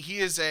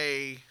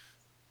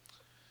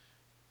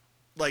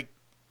like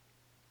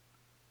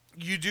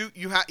he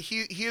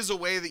is a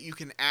way that you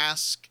can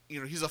ask.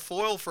 He's a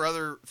foil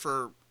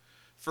for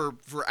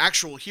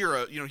actual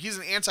hero. He's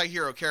an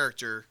anti-hero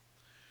character.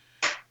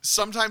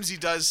 Sometimes he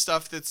does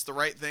stuff that's the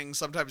right thing.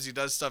 Sometimes he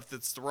does stuff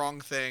that's the wrong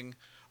thing.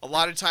 A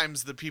lot of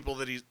times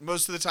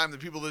most of the time the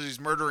people that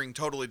he's murdering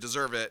totally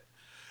deserve it.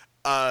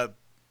 But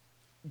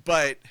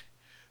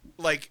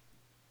like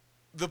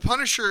the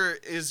Punisher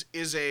is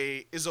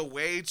a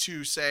way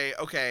to say,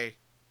 okay,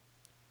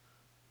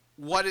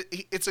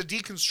 it's a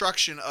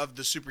deconstruction of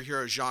the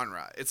superhero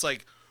genre. It's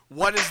like,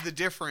 what is the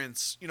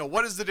difference?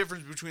 What is the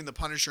difference between the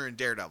Punisher and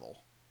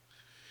Daredevil?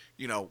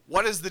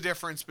 What is the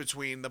difference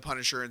between the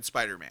Punisher and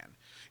Spider-Man?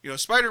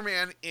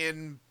 Spider-Man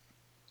in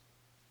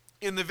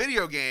the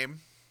video game,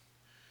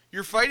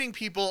 you're fighting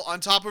people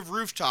on top of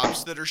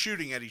rooftops that are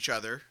shooting at each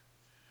other,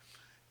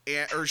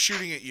 or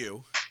shooting at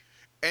you,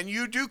 and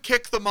you do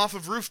kick them off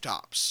of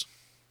rooftops.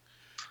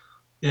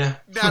 Yeah.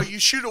 Now you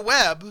shoot a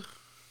web,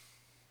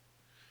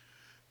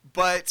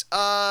 but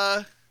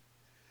you're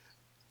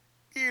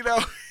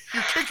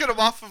kicking them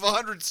off of a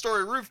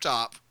 100-story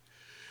rooftop.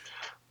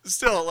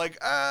 Still, like,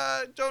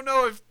 don't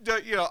know if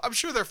I'm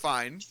sure they're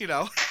fine,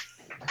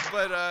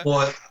 but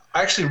well,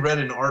 I actually read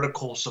an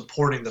article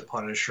supporting the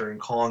Punisher and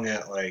calling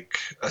it like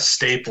a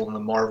staple in the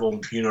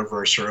Marvel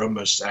universe, or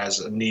almost as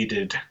a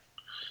needed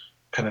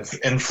kind of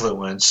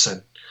influence.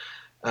 And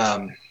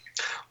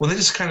well, they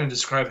just kind of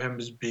describe him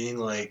as being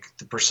like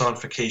the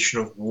personification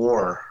of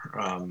war.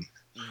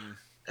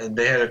 And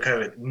they had a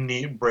kind of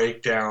neat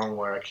breakdown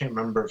where I can't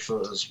remember if it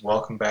was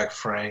Welcome Back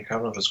Frank. I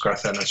don't know if it's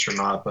Garth Ennis or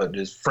not, but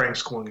it's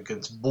Frank's going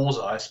against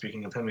Bullseye,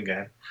 speaking of him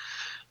again.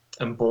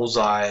 And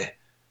Bullseye,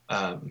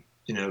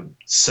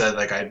 said,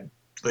 like, I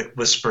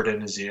whispered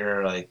in his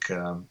ear, like,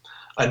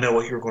 I know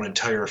what you're going to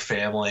tell your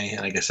family.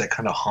 And I guess that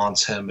kind of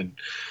haunts him. And,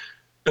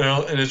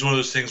 and it's one of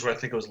those things where I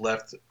think it was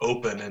left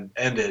open and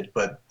ended,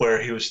 but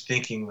where he was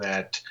thinking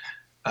that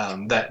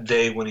that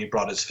day when he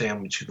brought his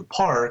family to the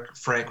park,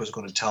 Frank was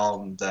going to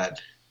tell him that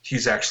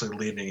he's actually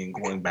leaving and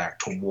going back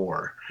to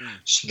war.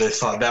 So they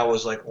thought that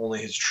was like only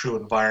his true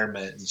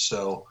environment. And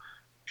so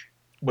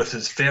with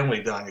his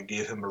family dying, it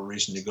gave him a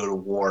reason to go to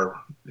war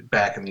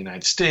back in the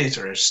United States,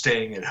 or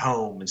staying at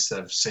home instead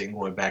of saying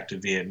going back to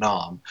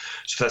Vietnam.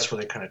 So that's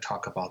where they kind of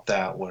talk about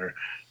that, where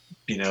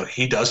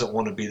he doesn't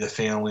want to be the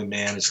family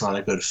man. It's not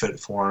a good fit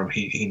for him.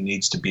 He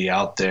needs to be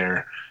out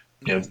there,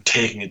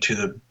 taking it to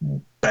the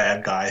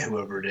bad guy,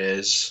 whoever it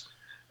is.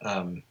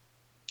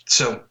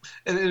 So,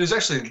 and it was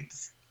actually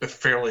a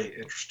fairly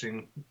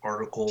interesting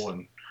article,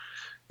 and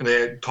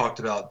they had talked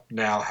about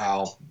now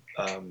how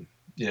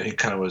he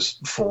kind of was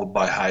fooled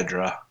by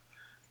Hydra,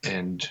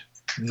 and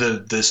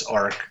this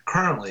arc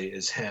currently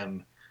is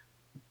him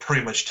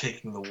pretty much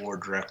taking the war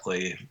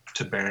directly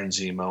to Baron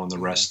Zemo and the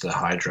rest of the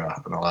Hydra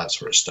and all that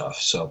sort of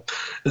stuff. So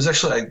there's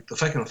actually,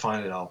 if I can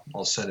find it,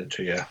 I'll send it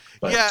to you.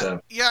 But,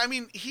 I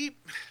mean,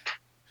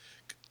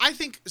 I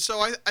think so.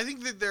 I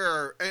think that there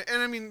are,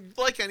 and I mean,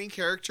 like any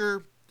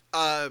character,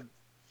 the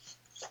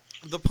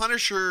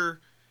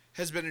Punisher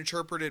has been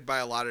interpreted by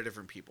a lot of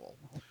different people.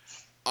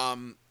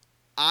 I'm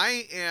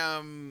not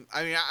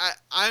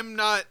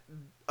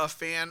a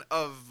fan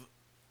of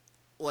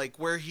like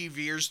where he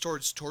veers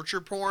towards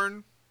torture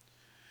porn,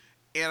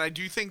 and I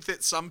do think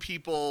that some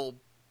people,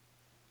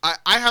 I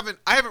haven't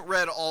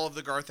read all of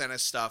the Garth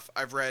Ennis stuff.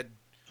 I've read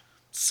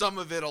some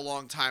of it a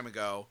long time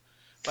ago,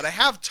 but I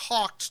have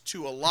talked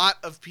to a lot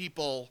of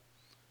people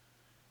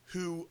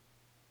who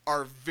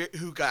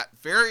got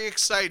very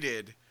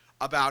excited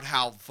about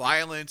how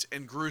violent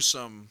and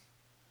gruesome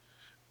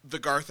the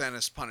Garth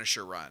Ennis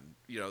Punisher run,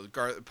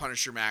 the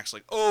Punisher Max,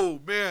 like, oh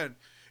man,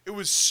 it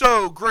was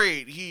so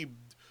great. He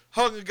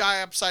hung a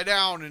guy upside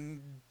down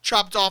and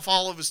chopped off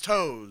all of his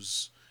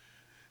toes.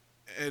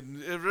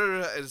 And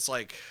it's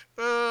like,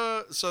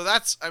 so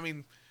that's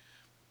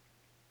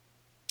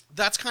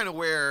kind of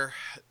where,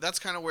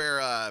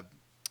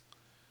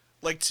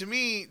 like, to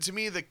me,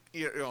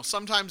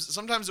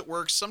 sometimes it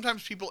works.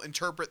 Sometimes people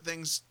interpret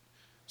things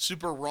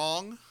super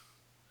wrong.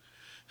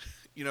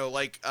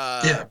 Like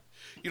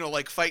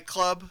Fight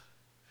Club.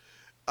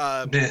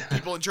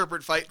 People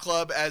interpret Fight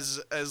Club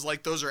as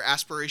like those are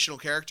aspirational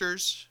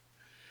characters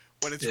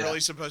when it's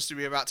really supposed to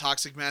be about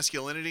toxic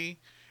masculinity,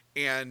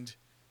 and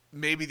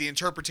maybe the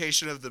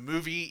interpretation of the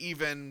movie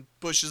even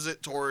pushes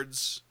it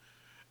towards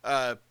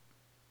that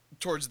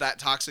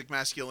toxic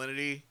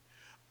masculinity,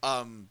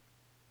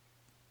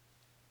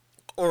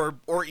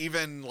 or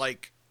even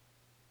like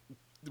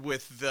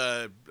with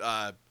the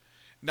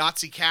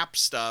Nazi Cap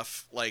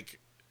stuff, like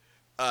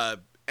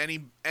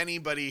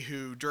anybody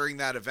who during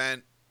that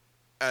event,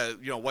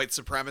 white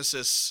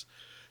supremacists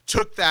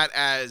took that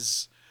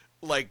as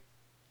like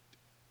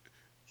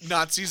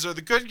Nazis are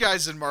the good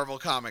guys in Marvel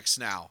Comics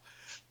now.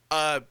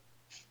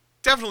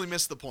 Definitely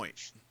missed the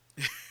point.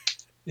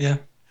 Yeah.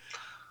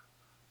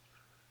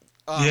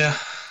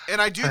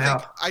 And I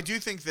do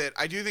think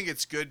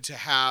it's good to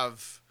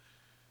have.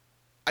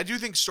 I do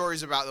think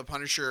stories about the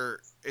Punisher.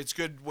 It's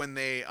good when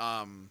they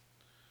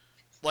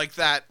like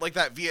that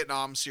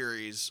Vietnam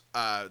series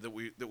that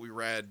we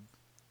read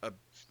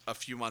a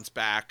few months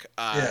back.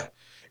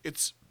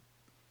 It's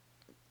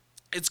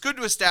good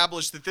to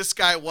establish that this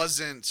guy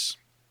wasn't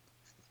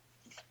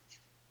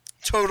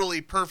totally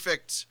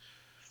perfect.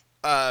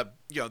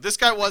 This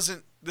guy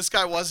wasn't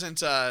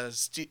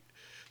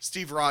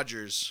Steve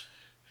Rogers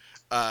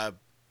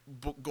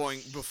going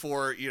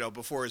before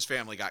his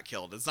family got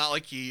killed. It's not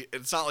like he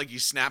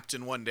snapped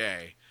in one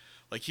day.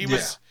 Like he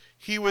had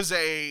He's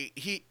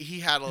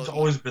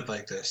always been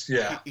like this.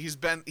 Yeah. He's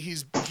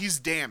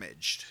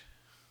damaged.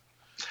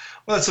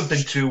 Well, that's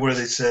something too where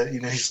they said,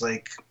 he's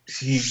like,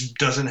 he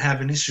doesn't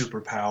have any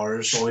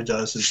superpowers. All he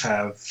does is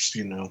have,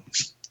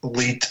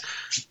 elite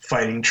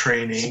fighting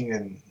training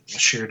and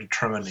sheer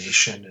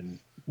determination and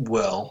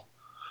will.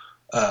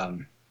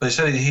 But he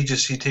said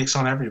he takes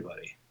on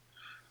everybody.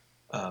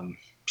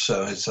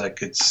 So it's like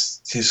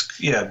he's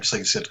just like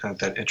you said, kind of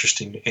that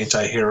interesting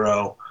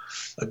anti-hero,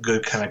 a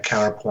good kind of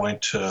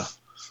counterpoint to,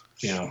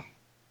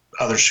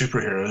 other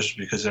superheroes,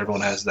 because everyone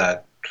has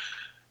that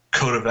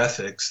code of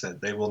ethics that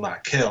they will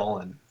not kill,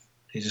 and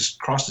he just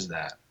crosses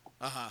that.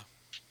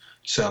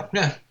 So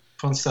yeah,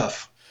 fun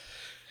stuff.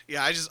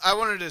 Yeah, I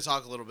wanted to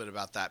talk a little bit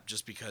about that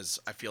just because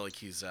I feel like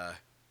he's I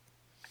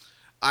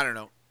don't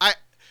know.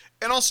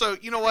 And also,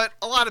 you know what?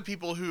 A lot of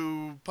people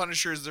who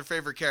Punisher is their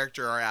favorite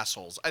character are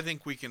assholes. I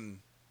think we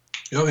can.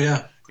 Oh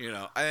yeah.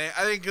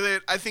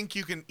 I think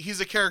you can. He's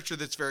a character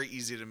that's very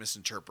easy to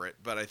misinterpret,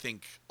 but I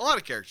think a lot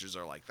of characters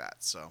are like that.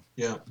 So.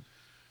 Yeah.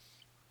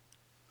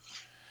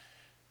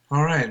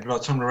 All right,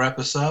 about time to wrap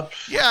this up.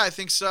 Yeah, I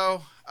think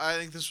so. I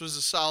think this was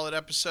a solid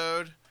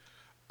episode.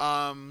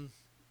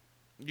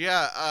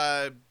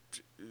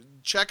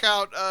 Check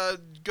out.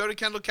 Go to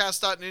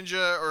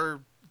KendallCast.ninja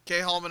or K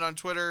Hallman on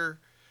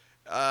Twitter.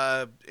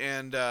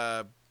 And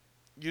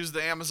use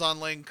the Amazon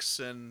links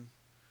and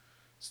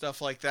stuff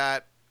like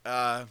that.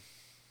 Do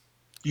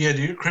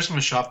your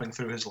Christmas shopping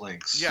through his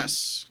links.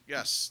 Yes.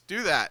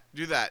 Do that,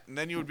 and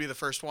then you would be the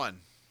first one.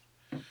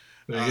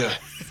 There you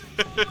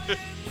go.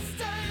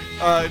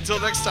 Until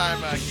next time,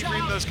 keep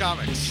reading those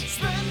comics.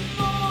 Spend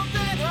more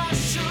than I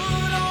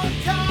should on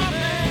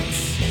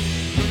comics.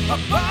 A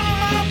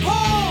bottle of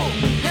pool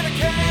and a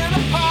can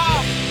of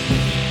pop.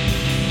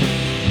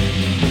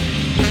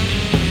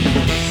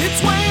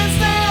 It's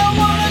Wednesday, I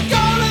wanna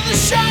go to the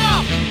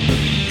shop.